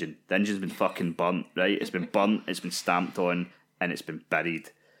burnt the engine. The engine's been fucking burnt, right? It's been burnt, it's been stamped on, and it's been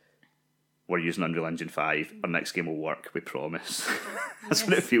buried. We're using Unreal Engine 5. Our next game will work, we promise. That's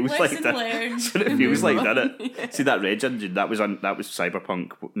what it feels like. That's what it feels like, doesn't it? See that Red Engine? That was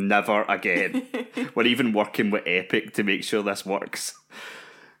Cyberpunk. Never again. We're even working with Epic to make sure this works.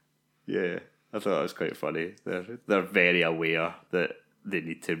 Yeah, I thought that was quite funny. They're very aware that they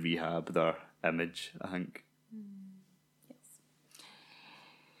need to rehab their image, I think.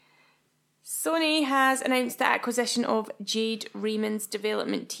 Sony has announced the acquisition of Jade Raymond's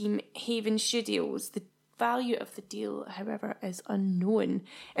development team, Haven Studios. The value of the deal, however, is unknown.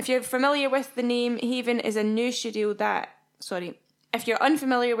 If you're familiar with the name, Haven is a new studio that... If you're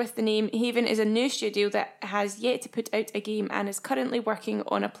unfamiliar with the name, Haven is a new studio that has yet to put out a game and is currently working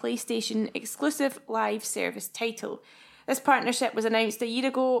on a PlayStation exclusive live service title. This partnership was announced a year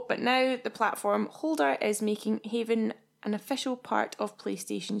ago, but now the platform holder is making Haven an official part of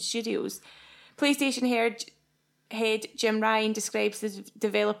PlayStation Studios. PlayStation head Jim Ryan describes the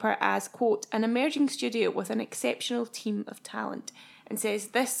developer as, quote, "an emerging studio with an exceptional team of talent," and says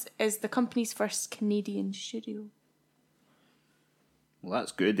this is the company's first Canadian studio. Well,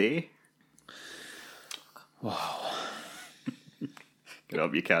 that's good, eh? Wow. Get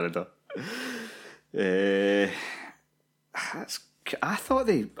up, you Canada. I thought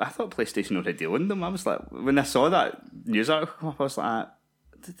PlayStation already owned them. I was like, when I saw that news article come up, I was like,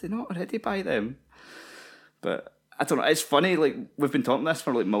 did they not already buy them? But I don't know. It's funny. Like, we've been talking this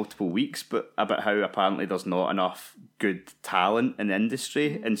for like multiple weeks, but about how apparently there's not enough good talent in the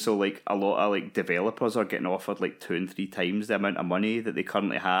industry, and so like a lot of like developers are getting offered like 2 and 3 times the amount of money that they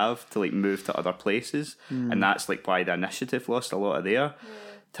currently have to like move to other places, and that's like why the Initiative lost a lot of their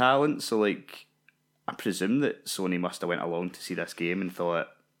talent. So like, I presume that Sony must have went along to see this game and thought,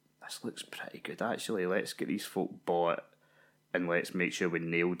 this looks pretty good actually, let's get these folk bought and let's make sure we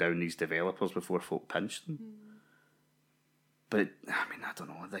nail down these developers before folk pinch them. But, I mean, I don't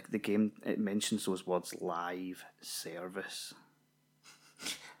know, the game, it mentions those words, live service.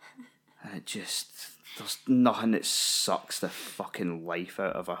 And it just, there's nothing that sucks the fucking life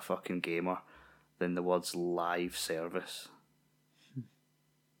out of a fucking gamer than the words live service. It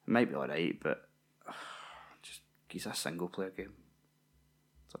might be alright, but just, he's a single player game.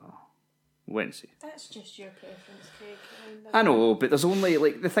 Don't know. Wait and see. That's just your preference, Craig. I know, but there's only,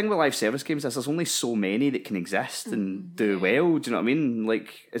 like, the thing with live service games is there's only so many that can exist and do well. Do you know what I mean?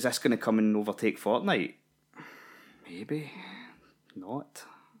 Like, is this going to come and overtake Fortnite? Maybe. Not.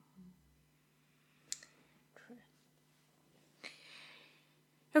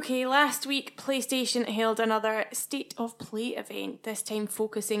 Okay, last week PlayStation held another State of Play event, this time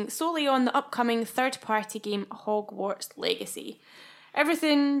focusing solely on the upcoming third-party game Hogwarts Legacy.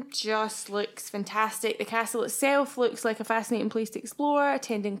 Everything just looks fantastic. The castle itself looks like a fascinating place to explore.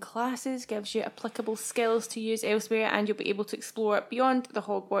 Attending classes gives you applicable skills to use elsewhere, and you'll be able to explore beyond the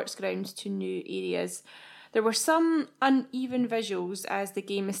Hogwarts grounds to new areas. There were some uneven visuals as the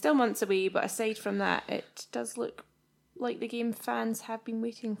game is still months away, but aside from that, it does look like the game fans have been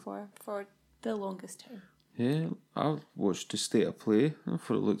waiting for the longest time. Yeah, I watched the State of Play. I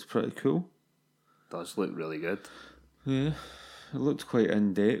thought it looked pretty cool. Does look really good. Yeah, it looked quite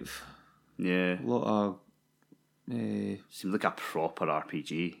in-depth. Yeah. A lot of... Seemed like a proper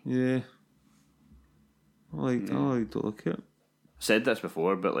RPG. Yeah. I liked the look at it. I said this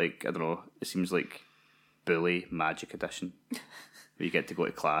before, but like, I don't know, it seems like Bully Magic Edition. Where you get to go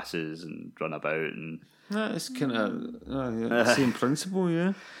to classes and run about and... It's kind of same principle,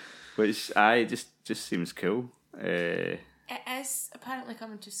 yeah. Which just seems cool. It is apparently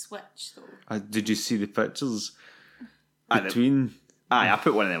coming to Switch though. Did you see the pictures between? I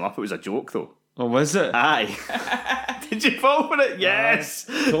put one of them up. It was a joke though. Oh, was it? Aye. Did you fall for it? Yes.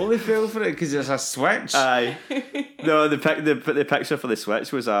 Totally fell for it because it's a Switch. Aye. No, the picture for the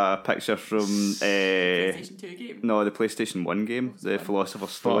Switch was a picture from PlayStation 2 game. No, the PlayStation 1 game, the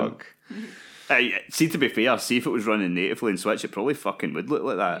Philosopher's Stone. See, to be fair, see if it was running natively in Switch, it probably fucking would look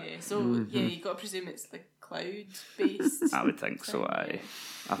like that. Yeah, so you got to presume it's the cloud-based. I would think so, aye.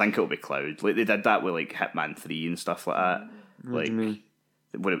 I think it'll be cloud. Like, they did that with like Hitman 3 and stuff like that. What do you mean?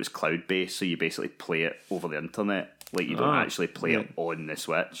 When it was cloud-based, so you basically play it over the internet. Like, you don't actually play it on the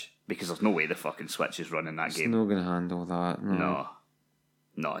Switch, because there's no way the fucking Switch is running that game. It's not going to handle that, no.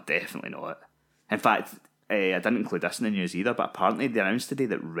 No, definitely not. In fact... I didn't include this in the news either, but apparently they announced today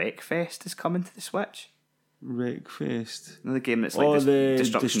that Wreckfest is coming to the Switch. Wreckfest? You know, the game that's like the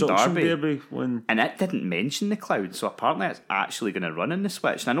Destruction Derby one. And it didn't mention the cloud, so apparently it's actually going to run in the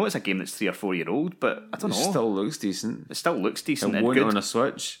Switch. And I know it's a game that's 3 or 4 year old, but I don't know. It still looks decent. It still looks decent. It won't on a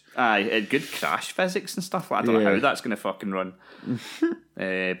Switch. Aye, it good crash physics and stuff. I don't know how that's going to fucking run.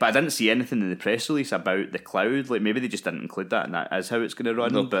 But I didn't see anything in the press release about the cloud. Like, maybe they just didn't include that, and that is how it's going to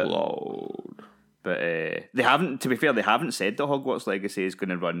run. Cloud. But they haven't, to be fair, they haven't said that Hogwarts Legacy is going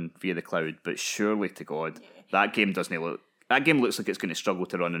to run via the cloud, but surely to God, that game looks like it's going to struggle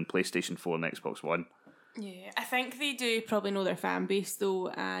to run on PlayStation 4 and Xbox One. Yeah, I think they do probably know their fan base though,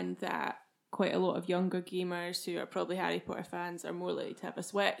 and that quite a lot of younger gamers who are probably Harry Potter fans are more likely to have a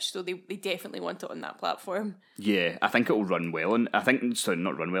Switch, so they definitely want it on that platform. Yeah, I think it will run well, and I think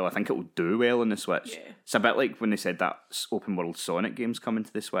it will do well on the Switch. Yeah. It's a bit like when they said that open world Sonic game's coming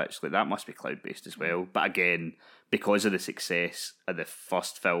to the Switch, like that must be cloud based as well. But again, because of the success of the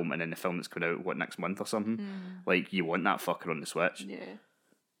first film and then the film that's coming out next month or something, like you want that fucker on the Switch. Yeah,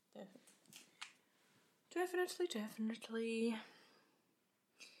 definitely.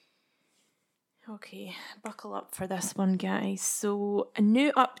 Okay, buckle up for this one, guys. So, a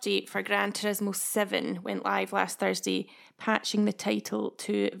new update for Gran Turismo 7 went live last Thursday, patching the title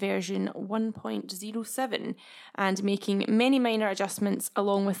to version 1.07 and making many minor adjustments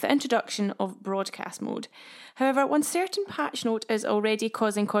along with the introduction of broadcast mode. However, one certain patch note is already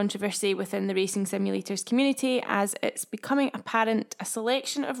causing controversy within the racing simulators community, as it's becoming apparent a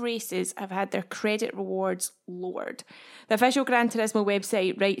selection of races have had their credit rewards lowered. The official Gran Turismo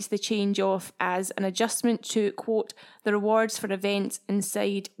website writes the change off as an adjustment to, quote, the rewards for events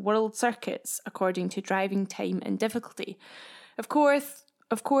inside world circuits according to driving time and difficulty. Of course,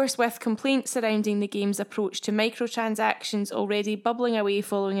 with complaints surrounding the game's approach to microtransactions already bubbling away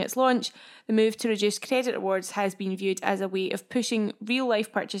following its launch, the move to reduce credit rewards has been viewed as a way of pushing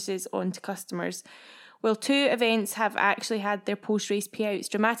real-life purchases onto customers. While 2 events have actually had their post-race payouts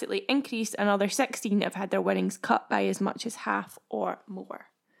dramatically increased, another 16 have had their winnings cut by as much as half or more.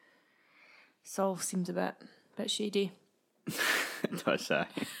 Sol seems a bit shady. Does I?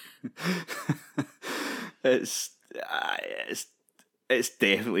 It's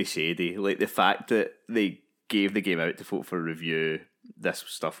definitely shady. Like the fact that they gave the game out to folk for review, this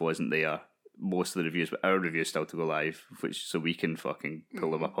stuff wasn't there. Most of the reviews, but our reviews still to go live, so we can fucking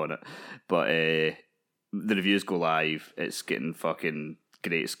pull them up on it. But the reviews go live, it's getting fucking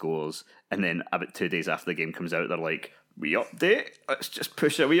great scores, and then about 2 days after the game comes out, they're like, we update, let's just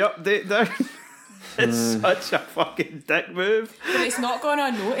push a wee update down. It's such a fucking dick move. But it's not gone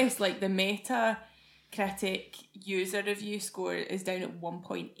unnoticed. Like the Metacritic user review score is down at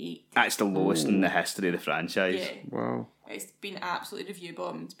 1.8. That's the lowest in the history of the franchise. Yeah. Wow. It's been absolutely review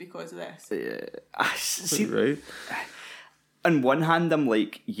bombed because of this. See, Right. on one hand, I'm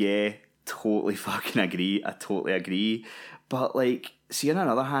like, yeah, totally fucking agree. I totally agree. But like, see, on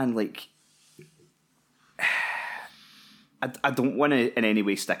another hand, like, I don't want to in any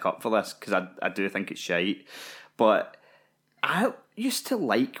way stick up for this because I do think it's shite. But I used to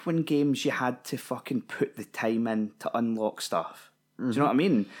like when games you had to fucking put the time in to unlock stuff. Do you know what I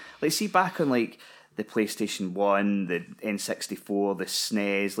mean? Like, see, back on like the PlayStation 1, the N64, the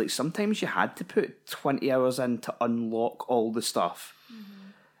SNES, like sometimes you had to put 20 hours in to unlock all the stuff.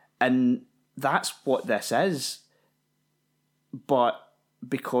 And that's what this is. But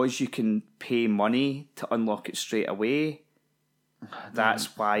because you can pay money to unlock it straight away,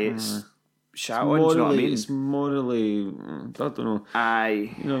 that's why it's shat on. Do you know what I mean? It's morally, I don't know.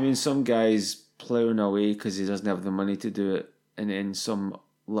 Aye. You know what I mean? Some guy's ploughing away because he doesn't have the money to do it, and then some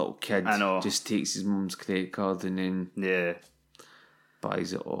little kid just takes his mum's credit card and then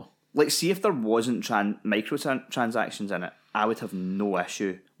buys it all. Like, see, if there wasn't microtransactions in it, I would have no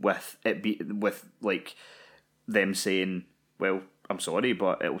issue with it with like them saying, well, I'm sorry,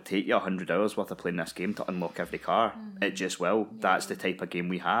 but it'll take you 100 hours worth of playing this game to unlock every car. It just will. Yeah. That's the type of game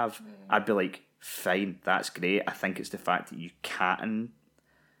we have. Yeah. I'd be like, fine, that's great. I think it's the fact that you can't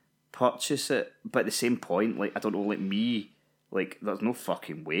purchase it. But at the same point, like, I don't know, like me, like, there's no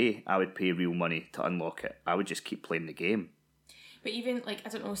fucking way I would pay real money to unlock it. I would just keep playing the game. But even, like, I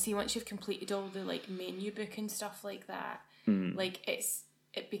don't know, see, once you've completed all the, like, menu book and stuff like that, like,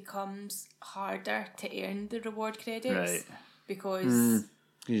 it becomes harder to earn the reward credits. Right. Because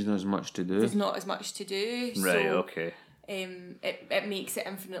there's not as much to do. There's not as much to do. Right, so, okay. It makes it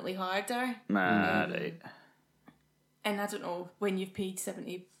infinitely harder. Right. And I don't know, when you've paid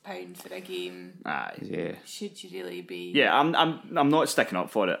 £70 for a game, should you really be? Yeah, I'm not sticking up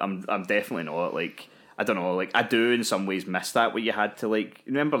for it. I'm definitely not. Like, I don't know. Like, I do in some ways miss that where you had to, like,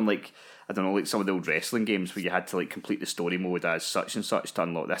 remember, like, I don't know, like some of the old wrestling games where you had to like complete the story mode as such and such to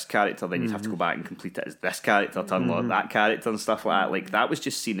unlock this character, then you'd have to go back and complete it as this character to unlock that character and stuff like that. Like, that was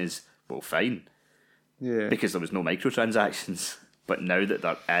just seen as, well, fine. Yeah. Because there was no microtransactions. But now that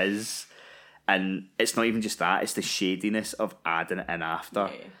there is, and it's not even just that, it's the shadiness of adding it in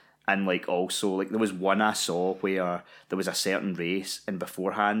after. Yeah. And like also, like there was one I saw where there was a certain race, and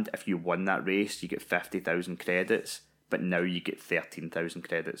beforehand, if you won that race, you get 50,000 credits. But now you get 13,000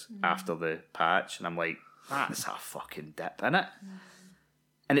 credits after the patch. And I'm like, that's a fucking dip, innit?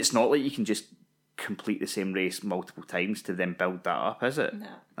 And it's not like you can just complete the same race multiple times to then build that up, is it? No.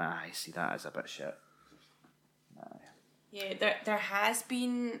 I see, that is a bit shit. Yeah, there has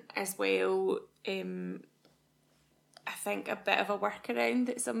been as well, I think, a bit of a workaround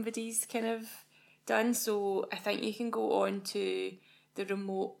that somebody's kind of done. So I think you can go on to the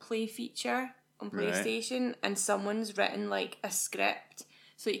remote play feature on PlayStation, and someone's written like a script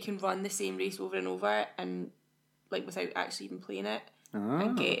so you can run the same race over and over and like without actually even playing it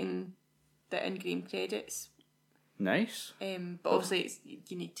and getting the in-game credits. Nice. But obviously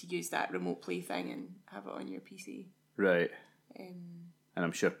you need to use that remote play thing and have it on your PC. Right. And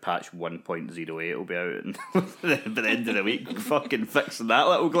I'm sure patch 1.08 will be out and by the end of the week fucking fixing that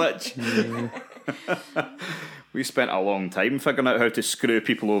little glitch. We spent a long time figuring out how to screw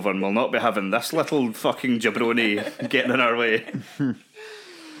people over, and we'll not be having this little fucking jabroni getting in our way.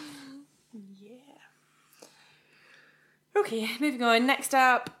 Okay, moving on. Next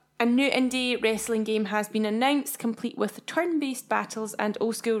up, a new indie wrestling game has been announced, complete with turn-based battles and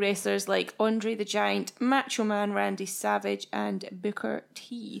old-school wrestlers like Andre the Giant, Macho Man Randy Savage, and Booker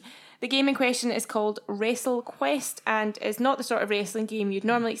T. The game in question is called Wrestle Quest and is not the sort of wrestling game you'd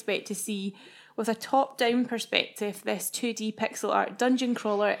normally expect to see. With a top-down perspective, this 2D pixel art dungeon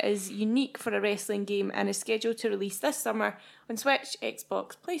crawler is unique for a wrestling game and is scheduled to release this summer on Switch,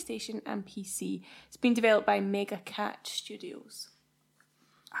 Xbox, PlayStation and PC. It's been developed by Mega Cat Studios.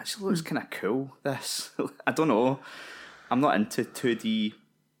 Actually looks kind of cool, this. I don't know. I'm not into 2D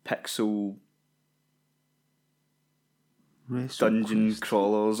pixel dungeon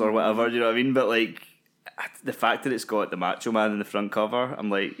crawlers or whatever, you know what I mean? But like the fact that it's got the Macho Man in the front cover, I'm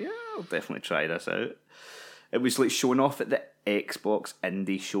like, yeah, I'll definitely try this out. It was like shown off at the Xbox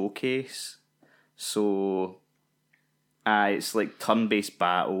Indie Showcase, so it's like turn-based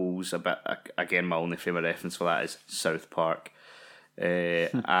battles. A bit again, my only frame of reference for that is South Park,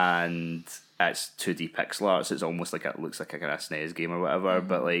 and it's 2D pixel art, so it's almost like it looks like a kind of SNES game or whatever.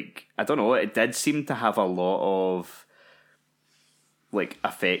 But like, I don't know, it did seem to have a lot of like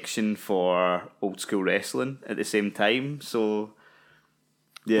affection for old school wrestling at the same time. So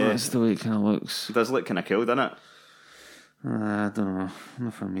yeah, that's the way it kind of looks. It does look kind of cool, doesn't it? I don't know,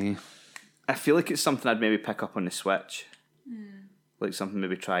 not for me. I feel like it's something I'd maybe pick up on the Switch, like something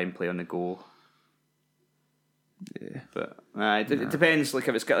maybe try and play on the go. Yeah, but it depends. Like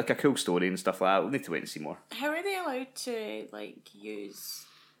if it's got like a cool story and stuff like that, we'll need to wait and see more. How are they allowed to like use?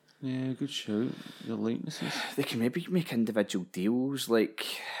 Yeah, good shout. Your likenesses. They can maybe make individual deals. Like,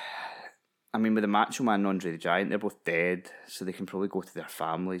 I mean, with the Macho Man and Andre the Giant, they're both dead, so they can probably go to their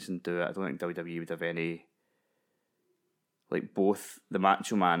families and do it. I don't think WWE would have any. Like, both the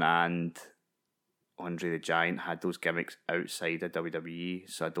Macho Man and Andre the Giant had those gimmicks outside of WWE,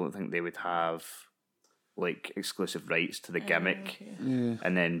 so I don't think they would have like exclusive rights to the gimmick. Okay. Yeah.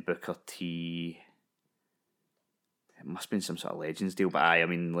 And then Booker T. It must have been some sort of Legends deal, but I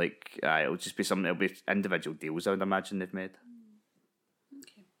mean, like, it'll just be something. It'll be individual deals, I would imagine they've made.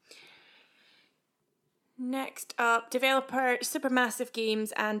 Okay. Next up, developer Supermassive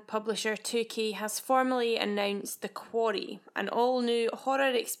Games and publisher 2K has formally announced The Quarry, an all-new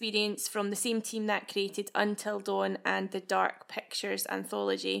horror experience from the same team that created Until Dawn and the Dark Pictures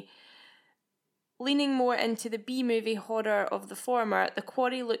anthology. Leaning more into the B-movie horror of the former, The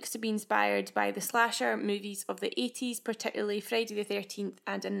Quarry looks to be inspired by the slasher movies of the 80s, particularly Friday the 13th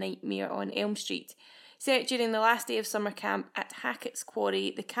and A Nightmare on Elm Street. Set during the last day of summer camp at Hackett's Quarry,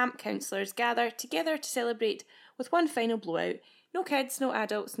 the camp counsellors gather together to celebrate with one final blowout. No kids, no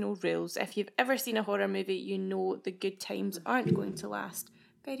adults, no rules. If you've ever seen a horror movie, you know the good times aren't going to last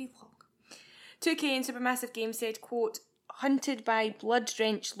very long. 2K and Supermassive Games said, quote, hunted by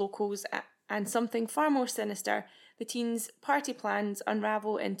blood-drenched locals and something far more sinister, the teens' party plans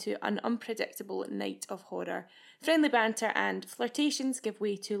unravel into an unpredictable night of horror. Friendly banter and flirtations give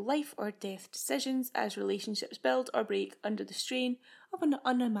way to life-or-death decisions as relationships build or break under the strain of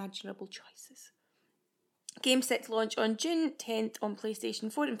unimaginable choices. Game set to launch on June 10th on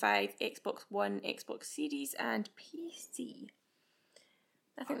PlayStation 4 and 5, Xbox One, Xbox Series and PC.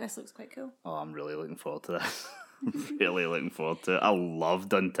 I think this looks quite cool. Oh, I'm really looking forward to this. Really looking forward to it. I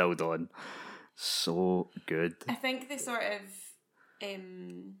loved Until Dawn. So good. I think the sort of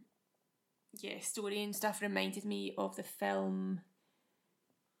story and stuff reminded me of the film.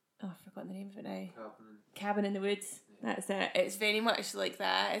 Oh, I've forgotten the name of it now. Cabin in the Woods. That's it. It's very much like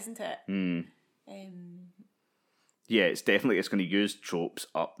that, isn't it? Yeah, it's going to use tropes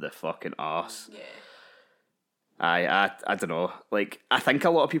up the fucking arse. Yeah. I don't know. Like, I think a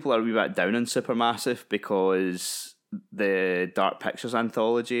lot of people are a wee bit down on Supermassive because the Dark Pictures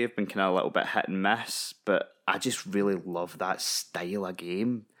anthology have been kind of a little bit hit and miss, but I just really love that style of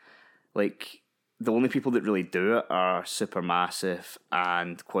game. Like, the only people that really do it are Supermassive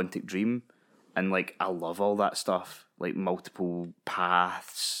and Quantic Dream, and like, I love all that stuff. Like, multiple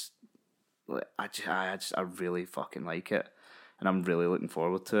paths. Like, I really fucking like it. And I'm really looking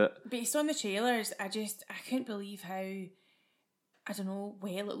forward to it. Based on the trailers, I couldn't believe how, I don't know,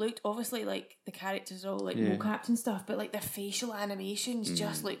 well it looked. Obviously, like, the characters are all, like, mocapped and stuff, but, like, their facial animations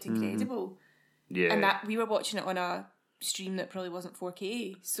just looked incredible. Yeah. And that we were watching it on a stream that probably wasn't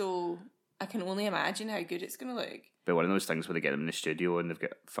 4K, so I can only imagine how good it's going to look. But one of those things where they get them in the studio and they've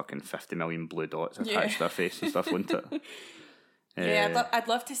got fucking 50 million blue dots attached to their face and stuff, wouldn't it? Yeah, I'd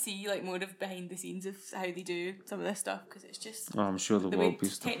love to see like more of behind the scenes of how they do some of this stuff, because it's just. Oh, I'm sure there will be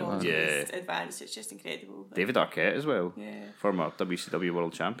stuff like technology that. is advanced. It's just incredible. Like, David Arquette as well. Yeah. Former WCW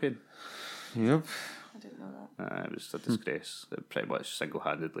World Champion. Yep. I didn't know that. It was a disgrace. It pretty much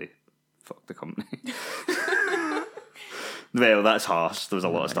single-handedly fucked the company. Well, that's harsh. There was a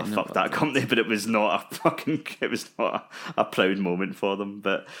lot of stuff fucked that company, but it was not a proud moment for them.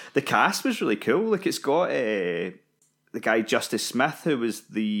 But the cast was really cool. Like, it's got the guy Justice Smith, who was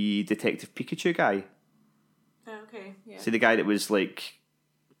the Detective Pikachu guy. Oh, okay, yeah. See, the guy that was like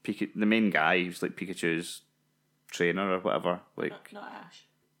the main guy, he was like Pikachu's trainer or whatever. Like, not Ash.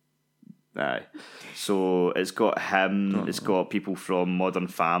 Aye. So it's got him. It's got people from Modern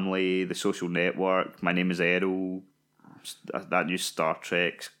Family, The Social Network, My Name Is Earl, that new Star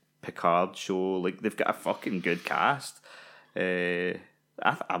Trek Picard show. Like, they've got a fucking good cast.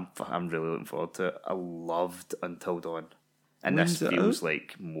 I'm really looking forward to it. I loved Until Dawn. And When's this it feels out?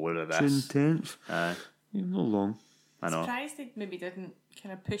 like more of June this. 10th. Yeah, not long. I know. Surprised they maybe didn't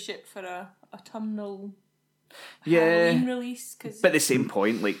kind of push it for a autumnal Yeah. Halloween release. Cause But at the same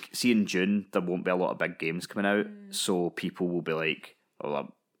point, like, see in June, there won't be a lot of big games coming out. So people will be like, oh,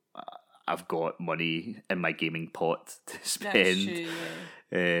 I've got money in my gaming pot to spend. that's true,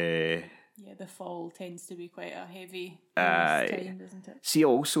 yeah. Uh, Yeah, the fall tends to be quite a heavy Aye. release time, doesn't it? See,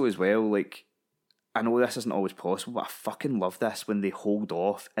 also as well, like, I know this isn't always possible, but I fucking love this when they hold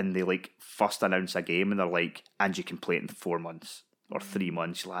off and they, like, first announce a game and they're like, and you can play it in 4 months or 3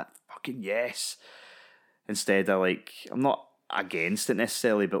 months. You're like, fucking yes. Instead of, like, I'm not against it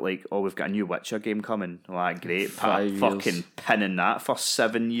necessarily, but like, oh, we've got a new Witcher game coming. Like, great. 5 years. Fucking pinning that for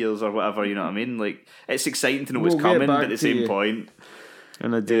 7 years or whatever, you know what I mean? Like, it's exciting to know We'll what's get coming, but back at the to same you. point,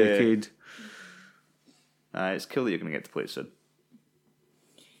 In a decade. it's cool that you're going to get to play it soon.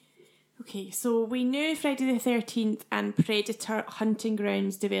 Okay, so we knew Friday the 13th and Predator Hunting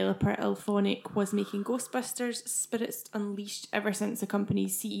Grounds developer Ilphonic was making Ghostbusters Spirits Unleashed ever since the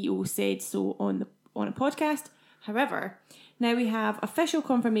company's CEO said so on a podcast. However, now we have official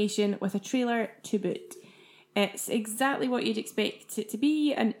confirmation with a trailer to boot. It's exactly what you'd expect it to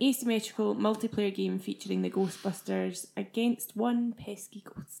be, an asymmetrical multiplayer game featuring the Ghostbusters against one pesky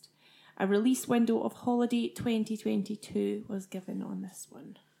ghost. A release window of holiday 2022 was given on this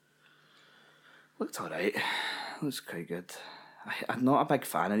one. Looked alright. Looks quite good. I'm not a big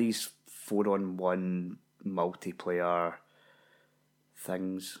fan of these 4-on-1 multiplayer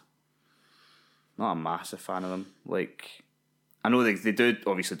things. Not a massive fan of them. Like, I know they do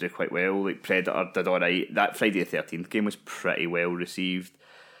obviously do quite well. Like, Predator did alright. That Friday the 13th game was pretty well received.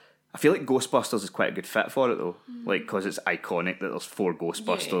 I feel like Ghostbusters is quite a good fit for it though. Like, because it's iconic that there's 4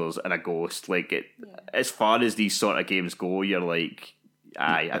 Ghostbusters and a ghost. Like, as far as these sort of games go, you're like,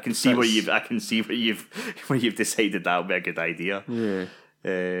 aye, I can see where you've decided that would be a good idea.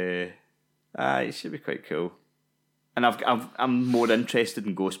 Yeah. It should be quite cool. And I'm more interested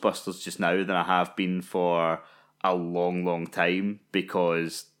in Ghostbusters just now than I have been for a long, long time,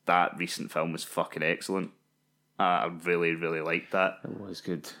 because that recent film was fucking excellent. I really, really liked that. It was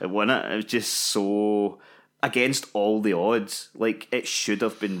good. It was just so against all the odds. Like, it should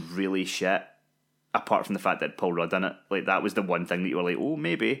have been really shit. Apart from the fact that Paul Rudd in it, like, that was the one thing that you were like, oh,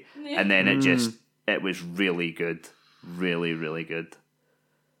 maybe, and then it was really good, really, really good.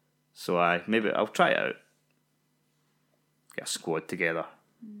 So maybe I'll try it out. Get a squad together.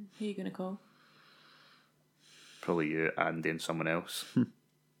 Who are you going to call? Probably you, Andy, and someone else.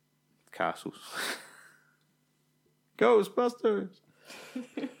 Castles. Ghostbusters.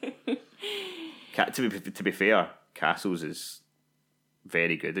 To be fair, Castles is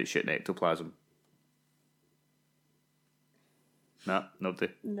very good at shooting ectoplasm. No,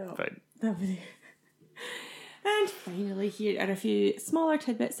 nobody. No. Fine. Nobody. And finally, here are a few smaller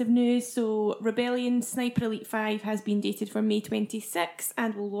tidbits of news. So, Rebellion Sniper Elite 5 has been dated for May 26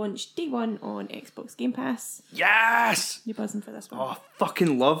 and will launch day 1 on Xbox Game Pass. Yes! You buzzing for this one? Oh, I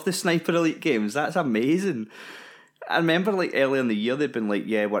fucking love the Sniper Elite games. That's amazing. I remember, like, earlier in the year, they'd been like,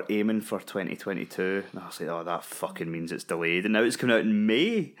 yeah, we're aiming for 2022. And I was like, oh, that fucking means it's delayed. And now it's coming out in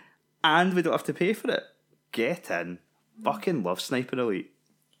May. And we don't have to pay for it. Get in. Fucking love Sniper Elite.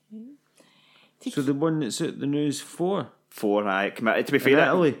 So the one that's at the news 4? 4, to be In fair,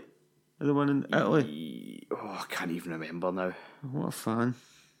 Italy? The one in Italy? Oh, I can't even remember now. What a fan.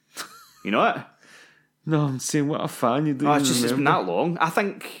 You know what? No, I'm saying what a fan. You don't Oh, even it's been remember. that long. I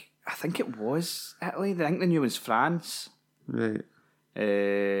think it was Italy. I think the new one's France. Right.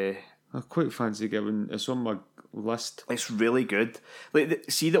 Uh, I quite fancy giving... It's on my list. it's really good. Like,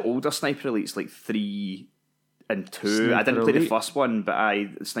 see the older Sniper Elites, like 3 and 2. I Sniper didn't play the Elite? first one, but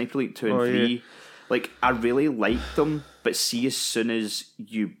Sniper Elite 2 and Oh, 3. yeah. Like, I really liked them, but see, as soon as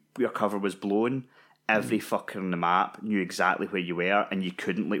your cover was blown, every fucker on the map knew exactly where you were, and you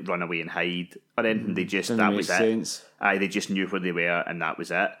couldn't, like, run away and hide or anything. They just, Didn't that make was it. sense. They just knew where they were, and that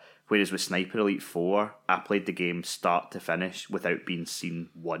was it. Whereas with Sniper Elite 4, I played the game start to finish without being seen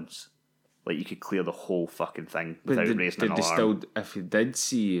once. Like, you could clear the whole fucking thing without raising an did they alarm. still... If you did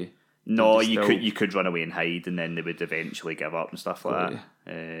see you... No, did they you still- could run away and hide, and then they would eventually give up and stuff like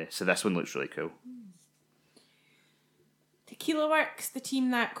that. So this one looks really cool. Tequila Works, the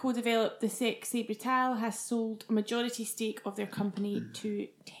team that co-developed the Sexy Brutale, has sold a majority stake of their company to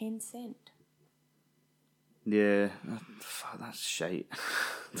Tencent. Yeah, fuck, that's shite.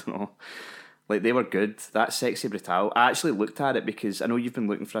 I don't know. Like, they were good. That Sexy Brutale, I actually looked at it because I know you've been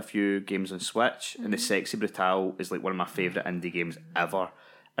looking for a few games on Switch, and the Sexy Brutale is like one of my favourite indie games ever,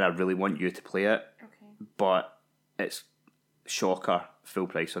 and I really want you to play it. Okay. But it's shocker full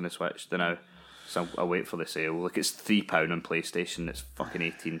price on the Switch now. So I'll wait for the sale. Like, it's £3 on PlayStation. It's fucking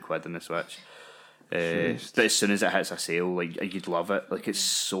 18 quid on the Switch. But as soon as it hits a sale, like, you'd love it. Like, it's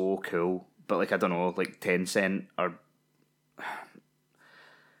so cool. But, like, I don't know, like, Tencent are...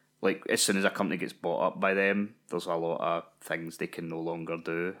 Like, as soon as a company gets bought up by them, there's a lot of things they can no longer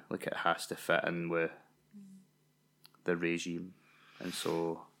do. Like, it has to fit in with the regime. And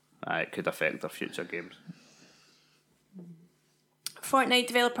so, it could affect their future games. Fortnite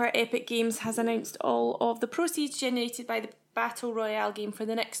developer Epic Games has announced all of the proceeds generated by the Battle Royale game for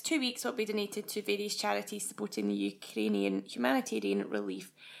the next 2 weeks will be donated to various charities supporting the Ukrainian humanitarian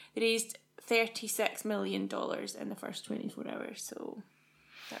relief. They raised $36 million in the first 24 hours, so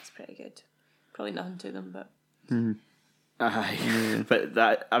that's pretty good. Probably nothing to them, but... Aye. But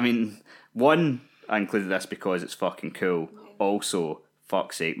that, I mean, one, I included this because it's fucking cool. Yeah. Also,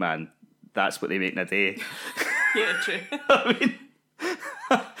 fuck's sake, man, that's what they make in a day. Yeah, true.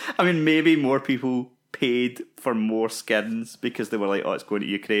 I mean, maybe more people paid for more skins because they were like, oh, it's going to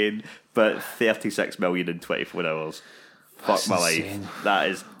Ukraine, but 36 million in 24 hours. Fuck my insane. Life. That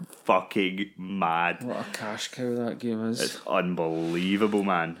is fucking mad. What a cash cow that game is. It's unbelievable,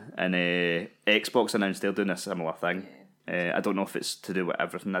 man. And Xbox announced they're doing a similar thing. I don't know if it's to do with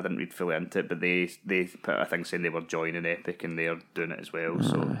everything. I didn't read fully into it, but they put a thing saying they were joining Epic and they're doing it as well.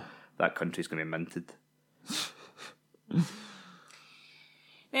 So that country's going to be minted.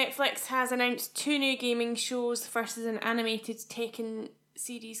 Netflix has announced 2 new gaming shows. The first is an animated Tekken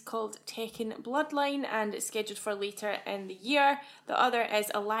series called Tekken Bloodline, and it's scheduled for later in the year. The other is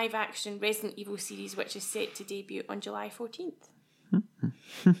a live-action Resident Evil series, which is set to debut on July 14th.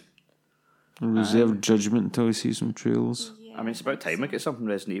 Reserve judgment until we see some trailers. Yeah, I mean, it's about time we get something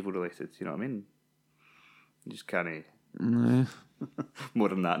Resident Evil related, you know what I mean? You just can't... No. More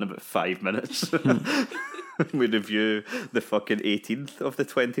than that in about 5 minutes. We review the fucking 18th of the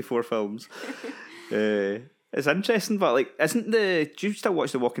 24 films. It's interesting, but like, do you still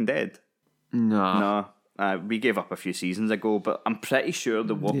watch The Walking Dead? No. We gave up a few seasons ago, but I'm pretty sure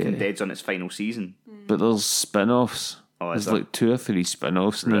The Walking Dead's on its final season. But there's spin-offs. Oh, there's like 2 or 3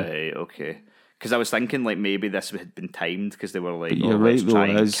 spin-offs now. Right, okay. Because I was thinking like maybe this had been timed because they were like, you're right, let's try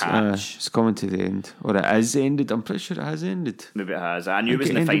and catch. It's coming to the end. Or it is ended. I'm pretty sure it has ended. Maybe it has. I knew it was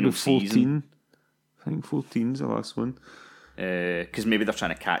in the final season. I think 14's the last one. Because maybe they're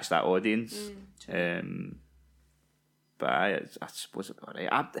trying to catch that audience. But I suppose it's alright.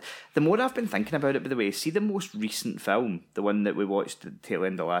 The more I've been thinking about it, by the way, see the most recent film, the one that we watched at the tail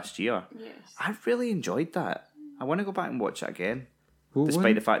end of last year. Yes. I really enjoyed that. I want to go back and watch it again. Despite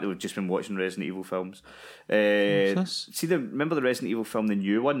one? The fact that we've just been watching Resident Evil films. Remember the Resident Evil film, the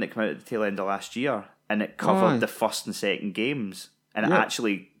new one that came out at the tail end of last year? And it covered the first and second games. And it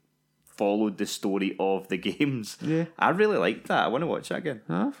actually followed the story of the games. Yeah. I really liked that. I want to watch it again.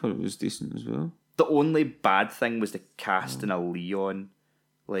 I thought it was decent as well. The only bad thing was the casting of Leon.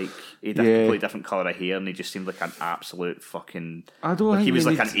 Like, he had a completely different colour of hair and he just seemed like an absolute fucking... he was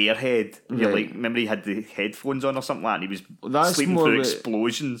like an airhead. Right. Like, remember he had the headphones on or something like that and he was sleeping through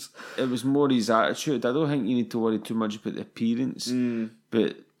explosions. It was more his attitude. I don't think you need to worry too much about the appearance,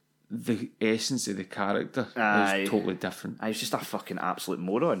 but the essence of the character is totally different. He was just a fucking absolute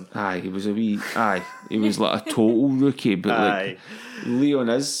moron. He was he was like a total rookie, but like Leon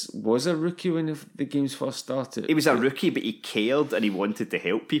was a rookie when the games first started. He was a rookie, but he cared and he wanted to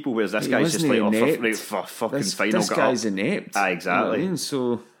help people, whereas this guy's just like, this guy's inept. Exactly. You know what I mean?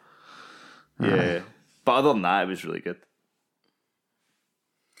 So, but other than that, it was really good.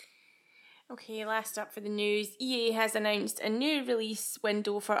 Okay, last up for the news. EA has announced a new release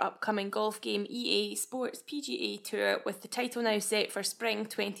window for upcoming golf game EA Sports PGA Tour, with the title now set for spring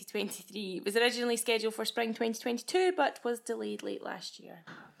 2023. It was originally scheduled for spring 2022, but was delayed late last year.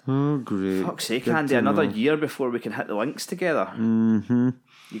 Oh, great. Fuck's sake, Andy, another year before we can hit the links together. Mm-hmm.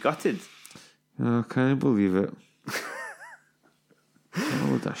 You gutted? I can't believe it.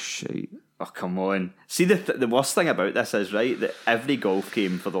 Oh, that shite. Oh, come on. See, the worst thing about this is, right, that every golf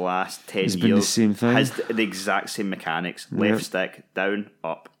game for the last 10 years been the same thing. Has the exact same mechanics. Left stick, down,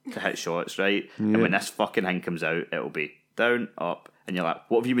 up, to hit shots, right? Yep. And when this fucking thing comes out, it'll be down, up, and you're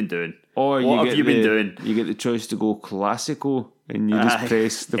like, what have you been doing? Or what have you been doing? You get the choice to go classical, and you just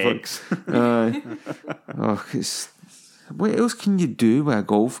press the X. What else can you do with a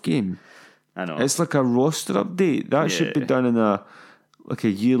golf game? I know. It's like a roster update. That should be done in a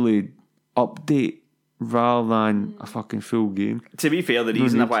yearly update rather than a fucking full game. To be fair, the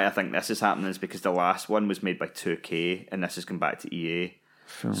reason why I think this is happening is because the last one was made by 2K and this has come back to EA.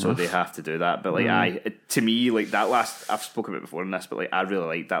 So they have to do that. But like, to me, like that last, I've spoken about it before in this, but like I really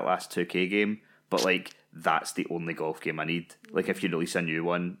liked that last 2K game. but like that's the only golf game I need. Like if you release a new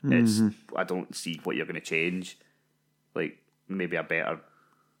one, it's I don't see what you're going to change. Like maybe a better,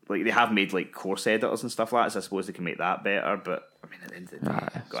 like they have made like course editors and stuff like that, so I suppose they can make that better. But I mean, at the end of the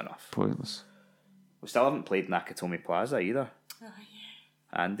day, got enough. Pointless. We still haven't played Nakatomi Plaza either. Oh,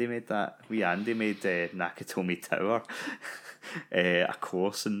 yeah. Andy made that. Andy made Nakatomi Tower a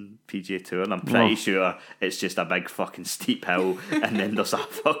course in PGA Tour, and I'm pretty sure it's just a big fucking steep hill, and then there's a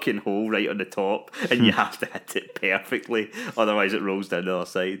fucking hole right on the top, and you have to hit it perfectly, otherwise it rolls down the other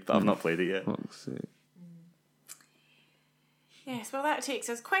side. But I've not played it yet. Fuck's sake. Yes, well, that takes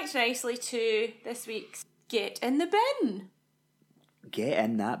us quite nicely to this week's Get in the Bin. Get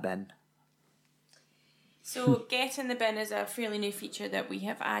in that bin. So, Get in the Bin is a fairly new feature that we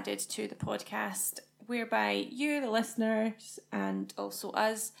have added to the podcast, whereby you, the listeners, and also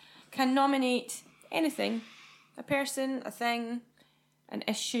us, can nominate anything, a person, a thing, an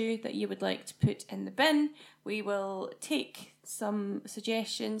issue that you would like to put in the bin. We will take some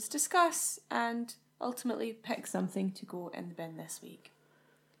suggestions, discuss, and ultimately pick something to go in the bin this week.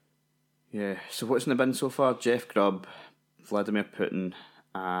 Yeah, so what's in the bin so far? Jeff Grubb, Vladimir Putin,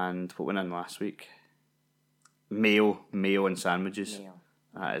 and what went in last week? Mayo and sandwiches. Mayo.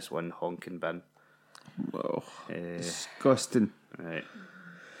 That is one honking bin. Whoa. Disgusting. Right.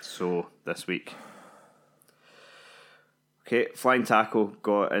 So, this week. Okay, Flying Tackle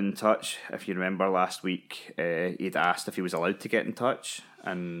got in touch. If you remember last week, he'd asked if he was allowed to get in touch,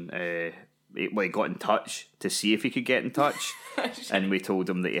 and he got in touch to see if he could get in touch, and we told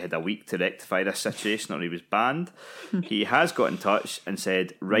him that he had a week to rectify this situation or he was banned. He has got in touch and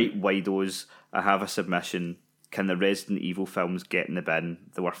said, right, widos, I have a submission. Can the Resident Evil films get in the bin?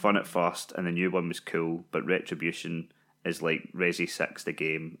 They were fun at first and the new one was cool, but Retribution is like Resi 6 the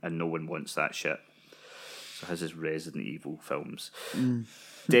game and no one wants that shit. So his is Resident Evil films.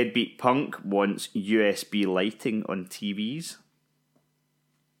 Deadbeat Punk wants USB lighting on TVs.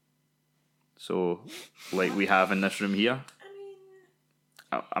 So, like we have in this room here.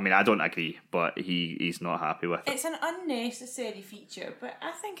 I mean, I don't agree, but he's not happy with it. It's an unnecessary feature, but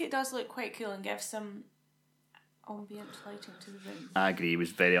I think it does look quite cool and gives some ambient lighting to the room. I agree. He was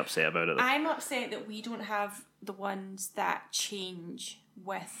very upset about it, though. I'm upset that we don't have the ones that change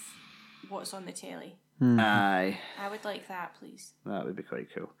with what's on the telly. Aye. I would like that, please. That would be quite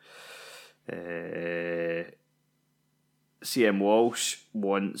cool. CM Walsh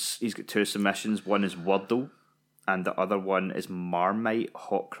he's got two submissions. One is Wordle, and the other one is Marmite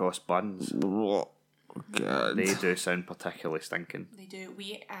hot cross buns. God. They do sound particularly stinking. They do.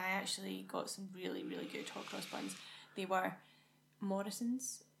 I actually got some really, really good hot cross buns. They were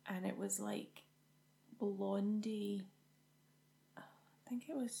Morrison's, and it was like Blondie. I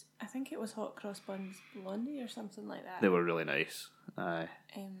think it was hot cross buns Blondie or something like that. They were really nice. Aye.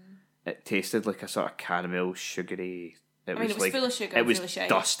 It tasted like a sort of caramel sugary. It was full of sugar. It was really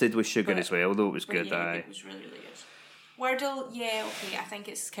dusted with sugar as well, though it was good. Yeah, aye. It was really, really good. Wordle, yeah, okay. I think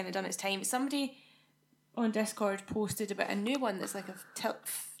it's kind of done its time. Somebody on Discord posted about a new one that's like a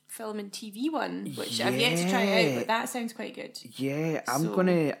film and TV one, which I've yet to try out, but that sounds quite good. Yeah, I'm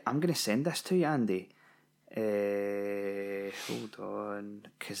gonna send this to you, Andy. Hold on,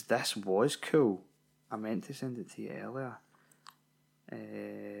 because this was cool. I meant to send it to you earlier.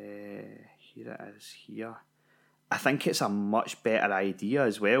 Here it is. Here. I think it's a much better idea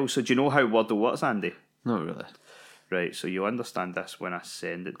as well. So do you know how Wordle works, Andy? Not really. Right, so you'll understand this when I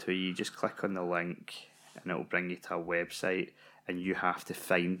send it to you. You just click on the link and it'll bring you to a website and you have to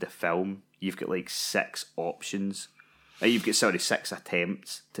find the film. You've got like 6 options. You've got 6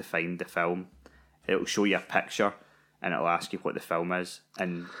 attempts to find the film. It'll show you a picture and it'll ask you what the film is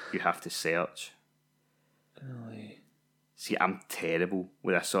and you have to search. Really? See, I'm terrible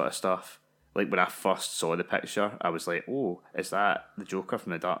with this sort of stuff. Like when I first saw the picture, I was like, "Oh, is that the Joker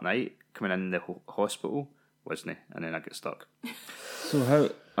from The Dark Knight coming in the hospital?" Wasn't he? And then I got stuck.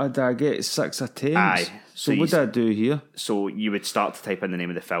 So how did I get 6 attempts? Aye. So what did I do here? So you would start to type in the name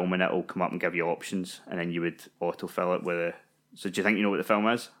of the film, and it'll come up and give you options, and then you would autofill it with a. So do you think you know what the film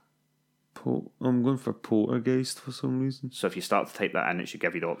is? I'm going for Poltergeist for some reason. So if you start to type that in, it should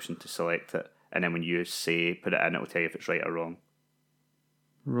give you the option to select it, and then when you say put it in, it'll tell you if it's right or wrong.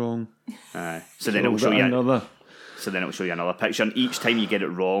 Wrong. Aye. So then it'll show you another. So then it'll show you another picture, and each time you get it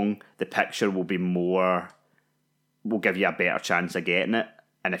wrong, the picture will be more. Will give you a better chance of getting it,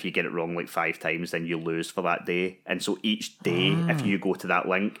 and if you get it wrong like 5 times, then you lose for that day. And so each day, if you go to that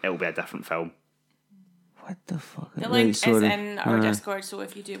link, it'll be a different film. What the fuck? The link is in our Discord, so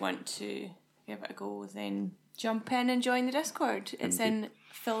if you do want to give it a go, then jump in and join the Discord. It's in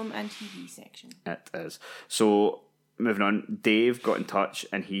film and TV section. It is. So moving on, Dave got in touch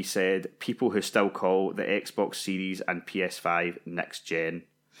and he said people who still call the Xbox Series and PS5 next gen.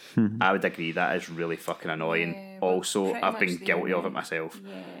 I would agree, that is really fucking annoying. Yeah, well, also, pretty I've been much guilty of it there. myself.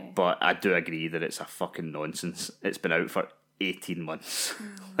 Yeah. But I do agree that it's a fucking nonsense. It's been out for 18 months.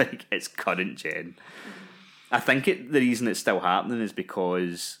 Like, it's current gen. I think the reason it's still happening is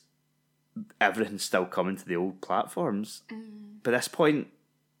because everything's still coming to the old platforms. By this point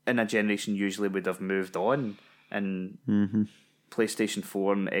in a generation, usually would have moved on, and PlayStation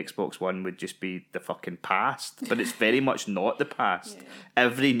 4 and Xbox One would just be the fucking past. But it's very much not the past. Yeah.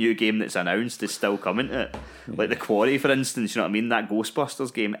 Every new game that's announced is still coming to it. Like The Quarry, for instance, you know what I mean? That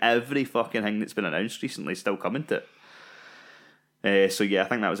Ghostbusters game, every fucking thing that's been announced recently is still coming to it. So yeah, I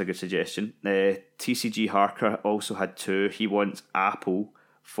think that was a good suggestion. TCG Harker also had two. He wants Apple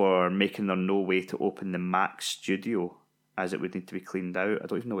for making there no way to open the Mac Studio, as it would need to be cleaned out. I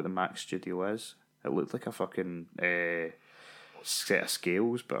don't even know what the Mac Studio is. It looked like a fucking set of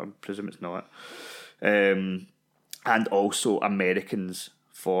scales, but I presume it's not. And also Americans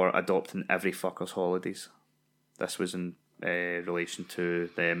for adopting every fucker's holidays. This was in relation to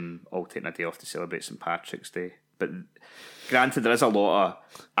them all taking a day off to celebrate St. Patrick's Day. But granted, there is a lot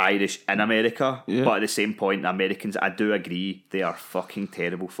of Irish in America, but at the same point, the Americans, I do agree, they are fucking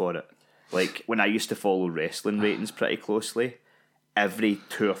terrible for it. Like, when I used to follow wrestling ratings pretty closely, every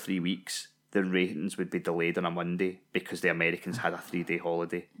 2 or 3 weeks, the ratings would be delayed on a Monday because the Americans had a 3-day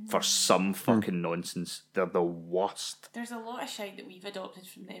holiday for some fucking nonsense. They're the worst. There's a lot of shite that we've adopted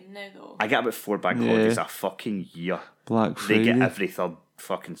from them now, though. I get about 4 bank holidays a fucking year. Black Friday. They get every third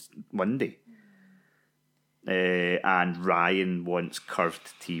fucking Monday. And Ryan wants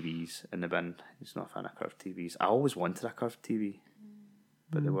curved TVs in the bin. He's not a fan of curved TVs. I always wanted a curved TV,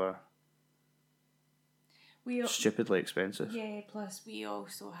 but they were stupidly expensive. Yeah, plus we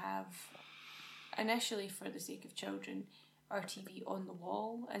also have, initially for the sake of children, our TV on the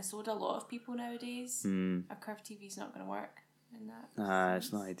wall, and so do a lot of people nowadays. A curved TV's not going to work in that. Nah,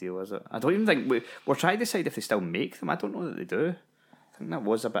 it's not ideal, is it? I don't even think we're trying to decide if they still make them. I don't know that they do. I think that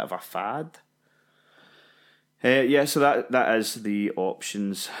was a bit of a fad. Yeah, so that is the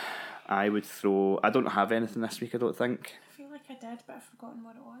options I would throw. I don't have anything this week, I don't think. I feel like I did, but I've forgotten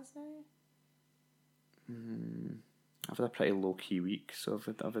what it was now. I've had a pretty low-key week, so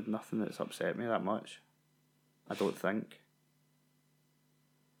I've had nothing that's upset me that much. I don't think.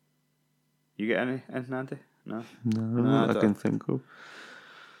 You get anything, Andy? No? No, I can think of.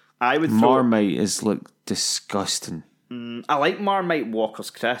 I would throw... Marmite is, like, disgusting. I like Marmite Walker's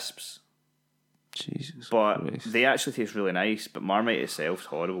Crisps. Jesus But Christ. they actually taste really nice, but Marmite itself's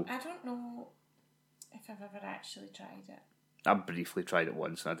horrible. I don't know if I've ever actually tried it. I briefly tried it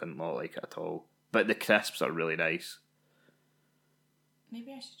once and I did not like it at all. But the crisps are really nice.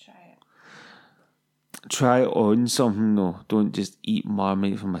 Maybe I should try it. Try it on something though. Don't just eat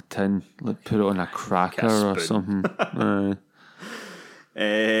Marmite from a tin. Like put it on a cracker or something.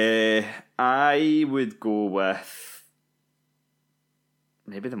 I would go with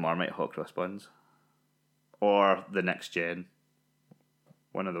maybe the Marmite hot cross buns. Or the next gen.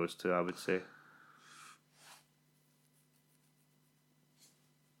 One of those two, I would say.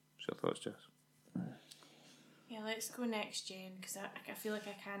 What's your thoughts, Jess? Yeah, let's go next gen, because I feel like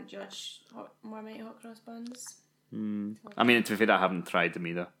I can't judge Marmite hot cross buns. I mean, to be fair, I haven't tried them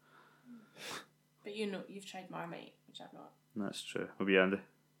either. But you know, you've tried Marmite, which I've not. That's true. What about you, Andy?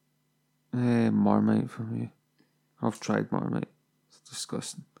 Marmite for me. I've tried Marmite. It's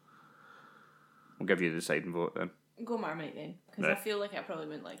disgusting. We'll give you the deciding vote then. Go Marmite then, because Right. I feel like I probably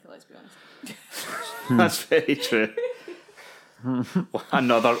wouldn't like it, let's be honest. That's very true.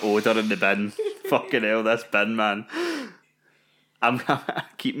 Another odour in the bin. Fucking hell, this bin, man. I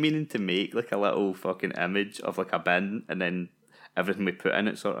keep meaning to make like a little fucking image of like a bin, and then everything we put in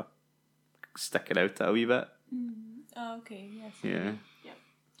it sort of sticking out a wee bit. Oh, okay, yes. Yeah. Yep.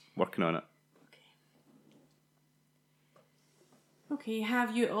 Working on it. Okay,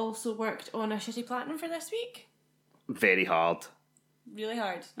 have you also worked on a shitty platinum for this week? Very hard. Really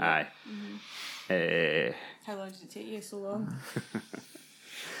hard. Aye. How long did it take you? So long?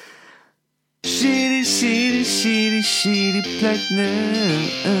 Shitty, shitty, shitty, shitty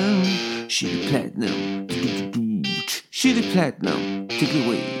platinum. Shitty platinum. Shitty platinum. Take it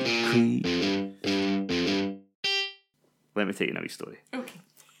away, Creed. Let me take you a wee story. Okay.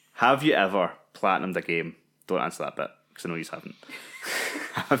 Have you ever platinumed a game? Don't answer that bit, because I know you haven't.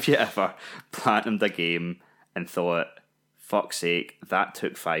 Have you ever platinumed a game and thought, fuck's sake, that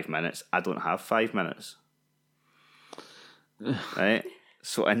took 5 minutes. I don't have 5 minutes. Right?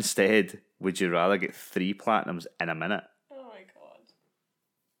 So instead, would you rather get 3 platinums in a minute? Oh my god.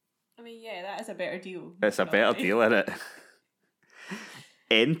 I mean, yeah, that That is a better deal. It's a better deal, isn't it?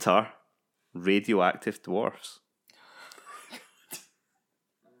 Enter radioactive dwarfs.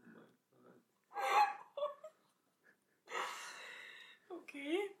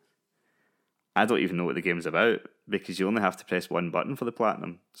 Okay. I don't even know what the game's about because you only have to press one button for the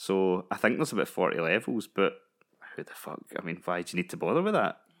platinum. So I think there's about 40 levels, but who the fuck? I mean, why do you need to bother with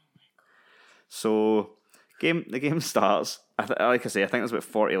that? So the game starts. Like I say, I think there's about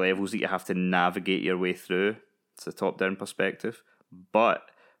 40 levels that you have to navigate your way through. It's a top-down perspective. But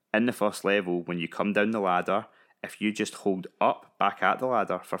in the first level, when you come down the ladder, if you just hold up back at the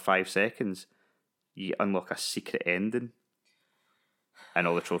ladder for 5 seconds, you unlock a secret ending. And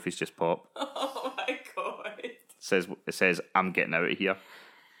all the trophies just pop. Oh my god. It says, I'm getting out of here.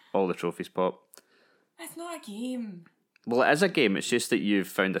 All the trophies pop. It's not a game. Well, it is a game. It's just that you've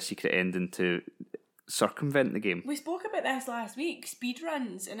found a secret ending to circumvent the game. We spoke about this last week,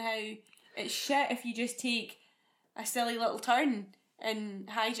 speedruns, and how it's shit if you just take a silly little turn and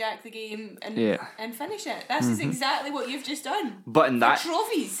hijack the game and finish it. This is exactly what you've just done. But in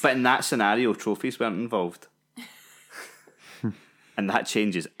trophies. But in that scenario, trophies weren't involved. And that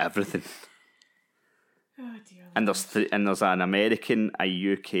changes everything. Oh dear. And there's an American,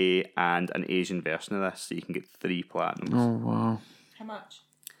 a UK, and an Asian version of this, so you can get 3 platinums. Oh wow! How much?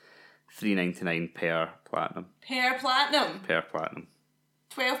 $3.99 per platinum. Per platinum.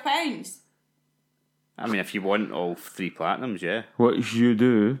 £12. I mean, if you want all 3 platinums, yeah. What you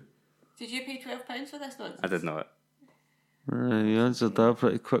do? Did you pay £12 for this nonsense? I did not. You answered that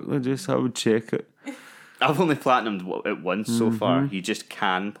pretty quickly. Just I would check it. I've only platinumed it once so far. You just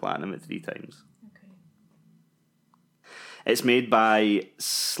can platinum it 3 times. Okay. It's made by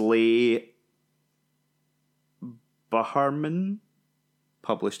Slay Buharman,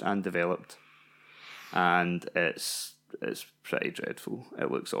 published and developed, and it's pretty dreadful. It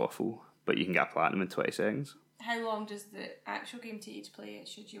looks awful, but you can get a platinum in 20 seconds. How long does the actual game take you to play it,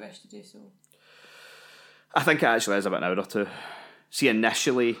 should you wish to do so? I think it actually is about an hour or 2. See,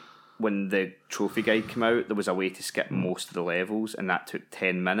 initially, when the trophy guide came out, there was a way to skip most of the levels, and that took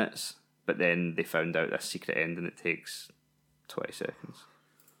 10 minutes. But then they found out this secret ending that takes 20 seconds.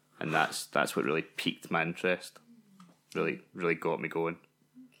 And that's what really piqued my interest. Really got me going.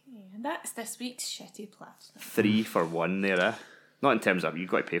 Okay, and that's this week's Shitty Platinum. 3 for 1 there, eh? Not in terms of, you've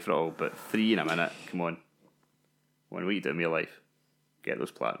got to pay for it all, but 3 in a minute. Come on. What are you doing with your life? Get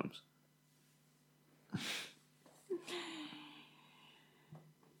those platinums.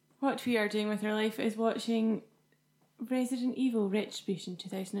 What we are doing with our life is watching Resident Evil Retribution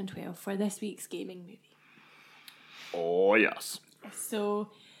 2012 for this week's gaming movie. Oh, yes.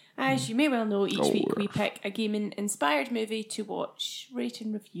 So, as you may well know, each week we pick a gaming-inspired movie to watch, rate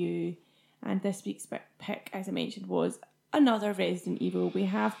and review. And this week's pick, as I mentioned, was another Resident Evil. We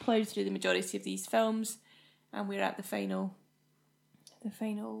have ploughed through the majority of these films, and we're at the final.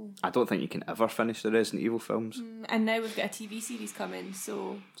 I don't think you can ever finish the Resident Evil films. And now we've got a TV series coming,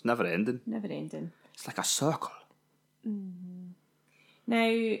 so... It's never ending. Never ending. It's like a circle. Now,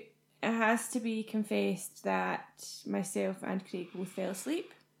 it has to be confessed that myself and Craig both fell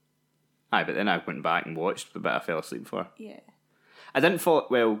asleep. Aye, but then I went back and watched the bit I fell asleep for. Yeah. I did fall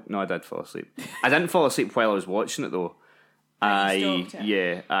asleep. I didn't fall asleep while I was watching it, though.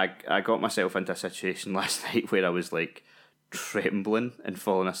 I got myself into a situation last night where I was like trembling and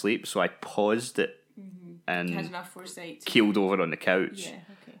falling asleep, so I paused it and Had enough foresight. keeled over on the couch. Yeah,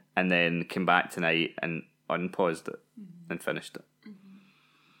 okay. And then came back tonight and unpaused it and finished it.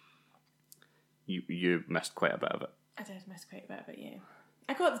 You missed quite a bit of it. I did miss quite a bit of it, yeah.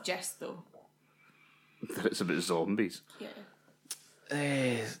 I got the gist, though. That it's about zombies.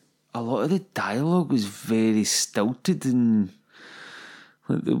 Yeah. A lot of the dialogue was very stilted and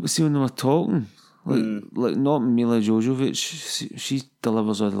see when they were talking, like not Mila Jovovich, she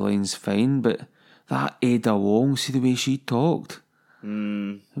delivers all the lines fine, but that Ada Wong, see the way she talked,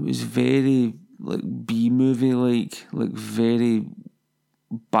 it was very like B movie like very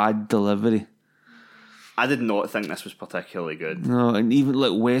bad delivery. I did not think this was particularly good. No, and even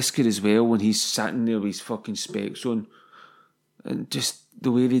like Wesker as well, when he's sitting there with his fucking specs on, and just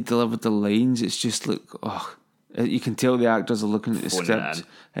the way they delivered the lines, it's just like, you can tell the actors are looking at the script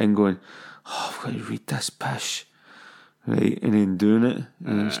and going, I've got to read this pish, right, and then doing it,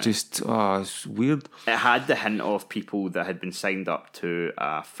 and it's just, it's weird. It had the hint of people that had been signed up to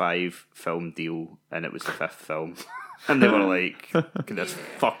a 5-film deal, and it was the 5th film. And they were like, can this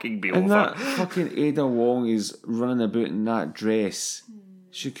fucking be over? And that fucking Ada Wong is running about in that dress.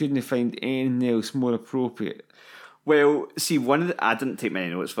 She couldn't find anything else more appropriate. Well, see, I didn't take many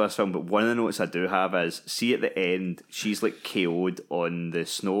notes for this film, but one of the notes I do have is, see at the end, she's like KO'd on the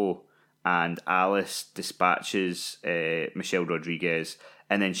snow, and Alice dispatches Michelle Rodriguez,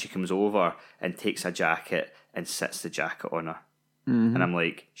 and then she comes over and takes a jacket and sits the jacket on her. And I'm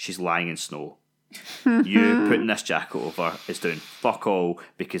like, she's lying in snow. You putting this jacket over is doing fuck all,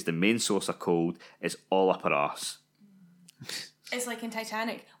 because the main source of cold is all up her arse. It's like in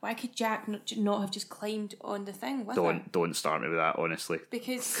Titanic. Why could Jack not have just climbed on the thing with her? Don't start me with that, honestly.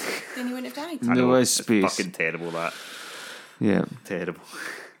 Because then he wouldn't have died. I know, There was it's space. fucking terrible, that. Yeah. Terrible.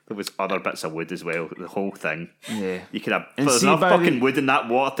 There was other bits of wood as well. The whole thing. Yeah. You could have. And There's see, enough by fucking the- wood in that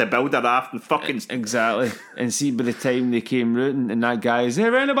water to build a raft and fucking. Exactly. And see, by the time they came round and that guy is, is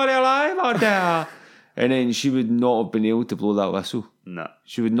there anybody alive out there? And then she would not have been able to blow that whistle. No.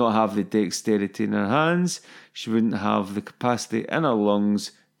 She would not have the dexterity in her hands. She wouldn't have the capacity in her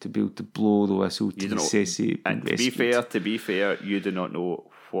lungs to be able to blow the whistle to don't know. necessitate And to be fair, you do not know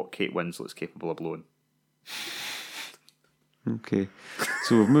what Kate Winslet's capable of blowing. Okay.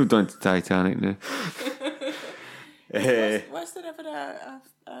 So we've moved on to Titanic now. Was there ever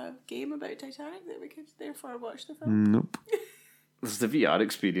a game about Titanic that we could therefore watch the film? Nope. There's the VR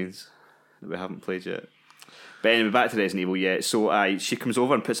experience that we haven't played yet. But anyway, back to Resident Evil, yeah. So she comes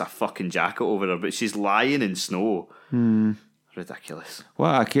over and puts a fucking jacket over her, but she's lying in snow. Ridiculous.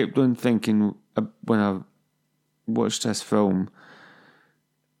 What I kept on thinking when I watched this film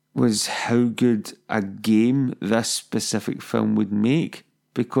was how good a game this specific film would make,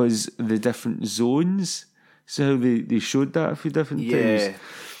 because the different zones. So how they showed that a few different times.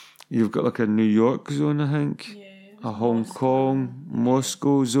 You've got like a New York zone, I think, a Hong Kong,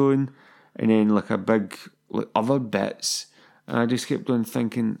 Moscow zone, and then like a big like other bits. And I just kept on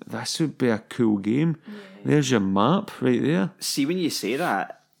thinking, this would be a cool game. There's your map right there. See, when you say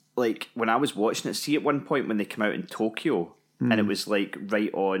that, like when I was watching it, see at one point when they come out in Tokyo, and it was like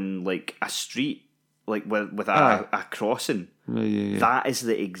right on like a street, like with a crossing. Yeah. That is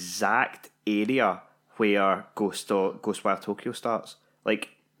the exact area where Ghostwire Tokyo starts. Like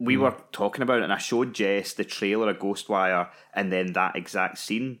we were talking about it, and I showed Jess the trailer of Ghostwire, and then that exact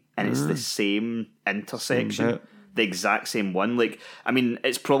scene, and it's the same intersection. bit. The exact same one. Like, I mean,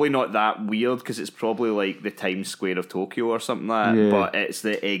 it's probably not that weird because it's probably like the Times Square of Tokyo or something like that, Yeah. but it's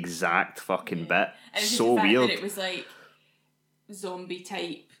the exact fucking bit. And it's So the fact weird. that it was like zombie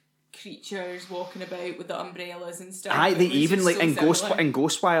type creatures walking about with the umbrellas and stuff. Aye, they It was even just like so in similar.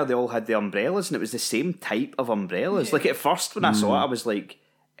 Ghostwire they all had the umbrellas, and it was the same type of umbrellas. Like at first when I saw it, I was like,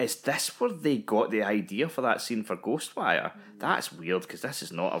 is this where they got the idea for that scene for Ghostwire? That's weird, because this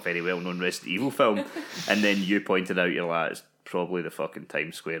is not a very well known Resident Evil film. And then you pointed out, you're like, it's probably the fucking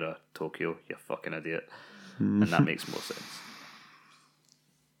Times Square of Tokyo, you fucking idiot. And that makes more sense.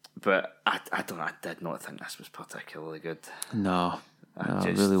 But I did not think this was particularly good. No, it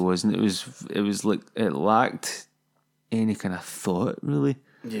just- really wasn't. It was like it lacked any kind of thought, really.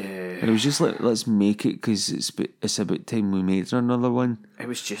 Yeah. It was just like, let's make it because it's about time we made another one. It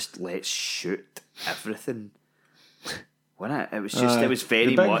was just, let's shoot everything. Wasn't it? It was just, it was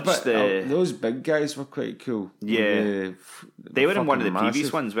very much those big guys were quite cool. Yeah. They were in one of the fucking previous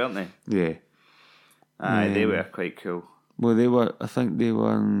massive. ones, weren't they? Yeah. Aye, they were quite cool. Well, I think they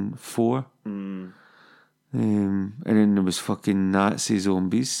were in 4. And then there was fucking Nazi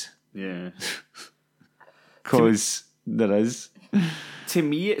zombies. Yeah. Because there is. To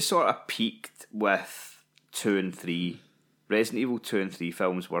me, it sort of peaked with 2 and 3. Resident Evil 2 and 3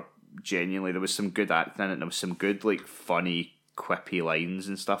 films were genuinely, there was some good acting in it, and there was some good, like, funny, quippy lines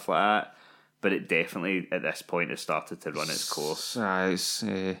and stuff like that. But it definitely, at this point, has started to run its course.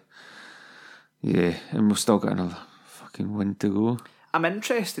 Yeah, and we've still got another fucking one to go. I'm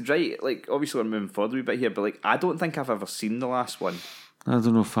interested, right? Like, obviously, we're moving forward a wee bit here, but, like, I don't think I've ever seen the last one. I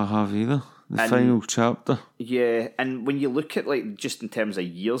don't know if I have either. The And- final chapter. Yeah, and when you look at, like, just in terms of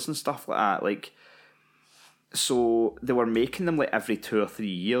years and stuff like that, like, so they were making them, like, every 2 or 3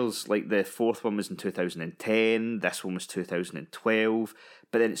 years. Like, the 4th one was in 2010, this one was 2012,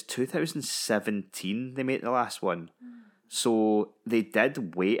 but then it's 2017 they made the last one. So they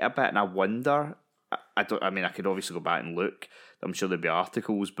did wait a bit, and I wonder, I could obviously go back and look, I'm sure there'd be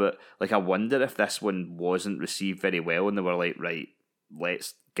articles, but, like, I wonder if this one wasn't received very well, and they were like, right,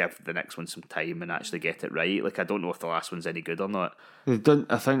 let's give the next one some time and actually get it right. Like, I don't know if the last one's any good or not. They've done.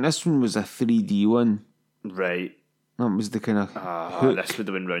 I think this one was a 3D one. Right. That was the kind of hook. This would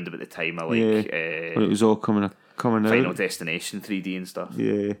have been round about the time of, Yeah. like, When it was all coming Final out. Destination 3D and stuff.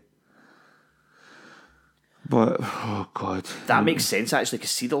 Yeah. But oh god, That makes sense, actually,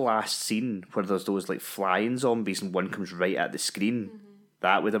 because see the last scene where there's those, like, flying zombies and one comes right at the screen?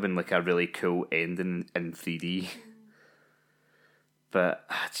 That would have been, like, a really cool ending in 3D. But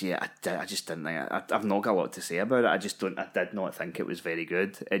yeah, I just didn't think I've not got a lot to say about it. I did not think it was very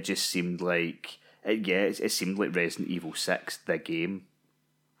good. It just seemed like it seemed like Resident Evil 6, the game,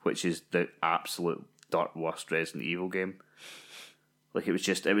 which is the absolute dirt worst Resident Evil game. Like it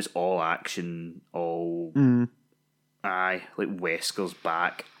was all action, all like Wesker's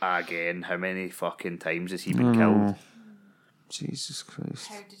back again. How many fucking times has he been killed? Jesus Christ.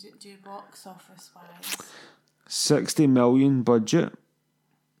 How did it do box office wise? 60 million budget.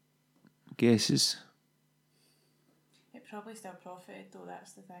 Guesses? It probably still profited though,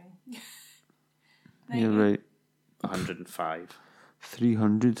 that's the thing. Yeah, right. 105.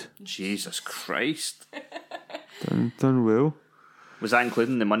 300. Jesus Christ. Done well. Was that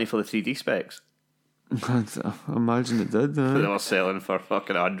including the money for the 3D specs? I imagine it did. They were selling for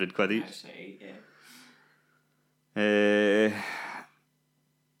fucking 100 quid each. That's right, yeah.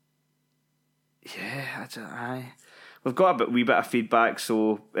 Aye. We've got a wee bit of feedback.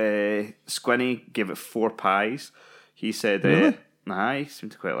 So Squinny gave it 4 pies. He said, Really? Aye,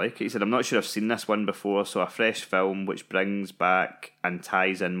 seemed to quite like it. He said, I'm not sure I've seen this one before, so a fresh film which brings back and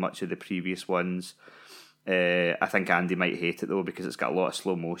ties in much of the previous ones. I think Andy might hate it though because it's got a lot of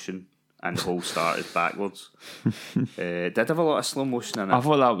slow motion and the whole start is backwards. Did have a lot of slow motion in it. I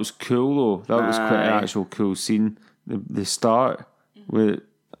thought that was cool though. That was quite an actual cool scene. The start with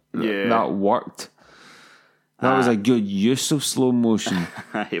that worked. That was a good use of slow motion.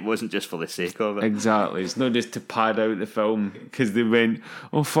 It wasn't just for the sake of it. Exactly. It's not just to pad out the film because they went,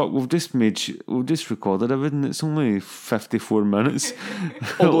 oh fuck, we've just recorded everything. It's only 54 minutes.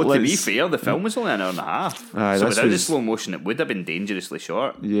 Although to be fair, the film was only an hour and a half. Aye, so without the slow motion, it would have been dangerously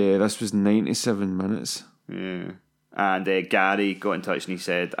short. Yeah, this was 97 minutes. Yeah. And Gary got in touch and he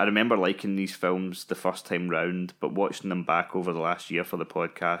said, I remember liking these films the first time round, but watching them back over the last year for the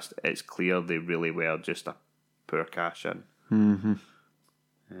podcast, it's clear they really were just a poor cash in. Mm-hmm.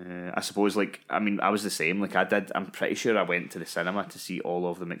 I suppose, I was the same. I'm pretty sure I went to the cinema to see all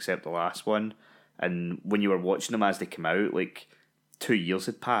of them except the last one. And when you were watching them as they came out, 2 years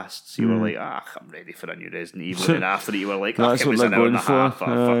had passed. So you were like, I'm ready for a new Resident Evil. And after it, you were like, it was an hour and a half or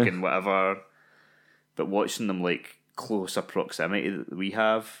fucking whatever. But watching them closer proximity that we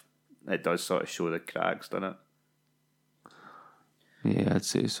have, it does sort of show the cracks, doesn't it? Yeah, I'd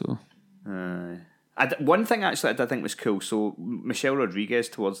say so. One thing actually I did think was cool. So Michelle Rodriguez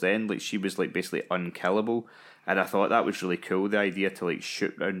towards the end, she was basically unkillable, and I thought that was really cool. The idea to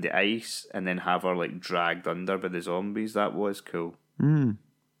shoot around the ice and then have her dragged under by the zombies. That was cool. But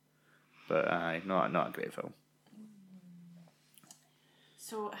not a great film.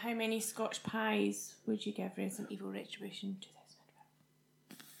 So, how many Scotch pies would you give Resident Evil Retribution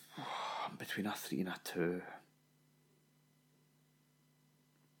 2012? Between a 3 and a 2.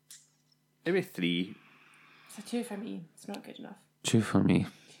 Maybe 3. It's a 2 for me. It's not good enough. 2 for me.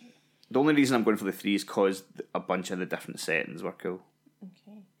 The only reason I'm going for the 3 is because a bunch of the different settings were cool.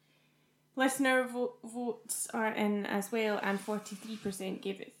 Okay. Listener votes are in as well, and 43%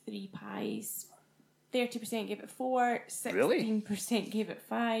 gave it 3 pies. 30% gave it 4, 16% Really? gave it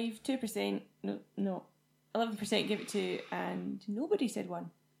 5, 2% no, 11% gave it 2, and nobody said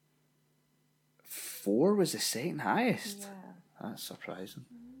 1. 4 was the second highest. Yeah. That's surprising.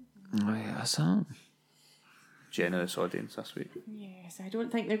 Oh, yeah, that's that. Generous audience this week. Yes, I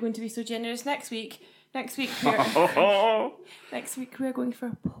don't think they're going to be so generous next week. Next week we're going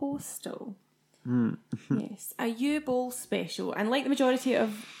for Postal. Yes, a U-Bowl special. And like the majority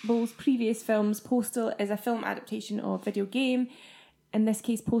of Bowl's previous films, Postal is a film adaptation of video game. In this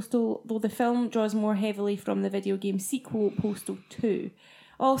case, Postal, though the film draws more heavily from the video game sequel, Postal 2.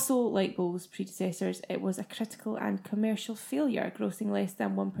 Also, like Bowl's predecessors, it was a critical and commercial failure, grossing less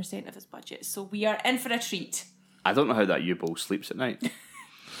than 1% of its budget. So we are in for a treat. I don't know how that U-Bowl sleeps at night.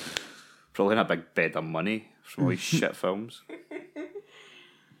 Probably in a big bed of money from all these shit films.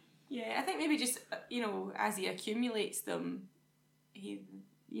 Yeah, I think maybe just, as he accumulates them, he,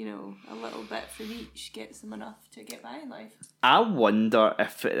 a little bit from each gets him enough to get by in life. I wonder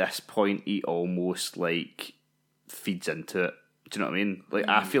if at this point he almost, feeds into it. Do you know what I mean?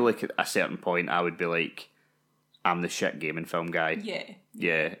 I feel like at a certain point I would be like, I'm the shit gaming film guy. Yeah.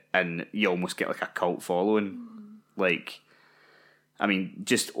 Yeah, and you almost get a cult following.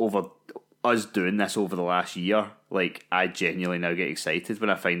 Just over us doing this over the last year, I genuinely now get excited when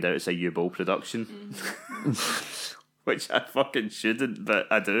I find out it's a U-Bowl production. Which I fucking shouldn't,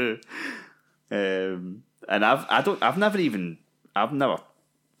 but I do. And I've never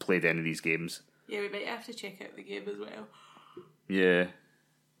played any of these games. Yeah, we might have to check out the game as well. Yeah.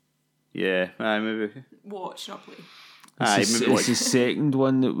 Yeah, maybe. Watch, not play. It's the second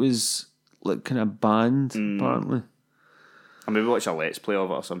one that was kind of banned, apparently. Or maybe watch a Let's Play of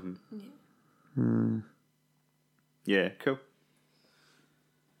it or something. Yeah, cool.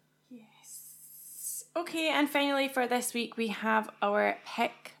 Yes. Okay, and finally for this week, we have our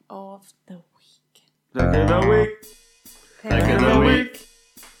pick of the week. Pick of the week. Pick of the week.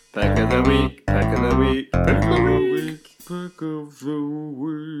 Pick of the week. Pick of the week. Pick of the week. Pick of the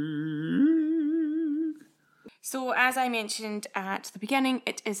week. So, as I mentioned at the beginning,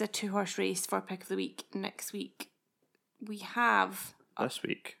 it is a 2-horse race for pick of the week next week. We have... This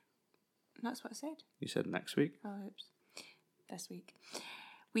week. That's what I said. You said next week? Oh, oops. This week.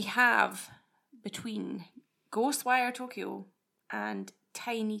 We have between Ghostwire Tokyo and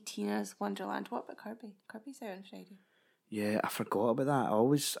Tiny Tina's Wonderland. What about Kirby? Kirby's out on Friday. Yeah, I forgot about that.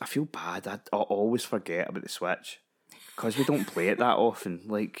 I feel bad. I always forget about the Switch. Because we don't play it that often.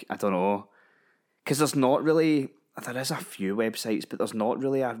 Like, I don't know. Because there is a few websites, but there's not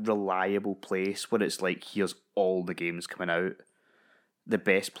really a reliable place where it's like, here's all the games coming out. The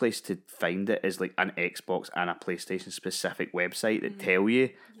best place to find it is like an Xbox and a PlayStation specific website that tell you.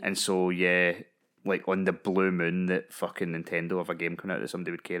 Yeah. And so, yeah, like on the blue moon that fucking Nintendo have a game coming out that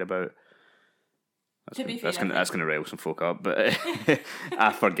somebody would care about. That's gonna rile some folk up, but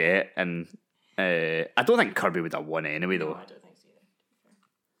I forget, and I don't think Kirby would have won anyway, though. No, I don't think so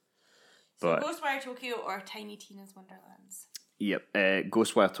either. So Ghostwire Tokyo or Tiny Tina's Wonderlands? Yep,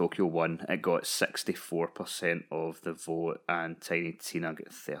 Ghostwire Tokyo won. It got 64% of the vote, and Tiny Tina got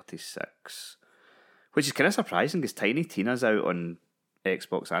 36%, which is kind of surprising because Tiny Tina's out on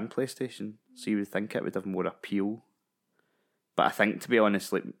Xbox and PlayStation, so you would think it would have more appeal. But I think, to be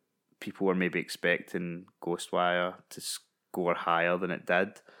honest, like, people were maybe expecting Ghostwire to score higher than it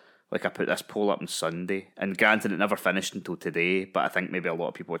did. Like, I put this poll up on Sunday, and granted it never finished until today, but I think maybe a lot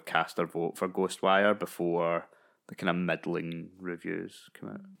of people would cast their vote for Ghostwire before the kind of middling reviews come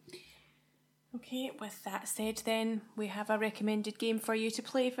out. Okay, with that said then, we have a recommended game for you to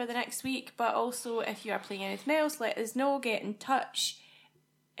play for the next week, but also if you are playing anything else, let us know, get in touch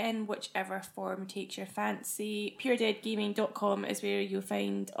in whichever form takes your fancy. PureDeadGaming.com is where you'll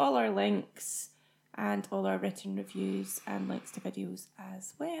find all our links and all our written reviews and links to videos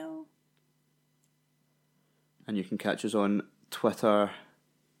as well. And you can catch us on Twitter,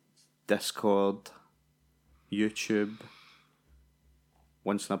 Discord, YouTube,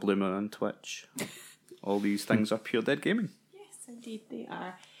 once in a blue moon on Twitch. All these things are Pure Dead Gaming. Yes, indeed they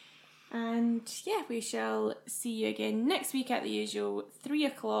are. And yeah, we shall see you again next week at the usual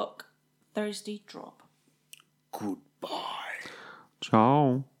 3:00 Thursday drop. Goodbye.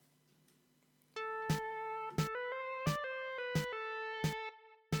 Ciao.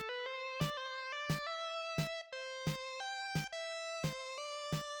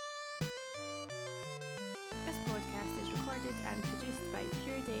 This podcast is recorded and produced by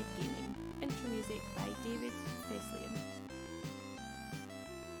Pure Dead Gaming. Intro music by David Theslian.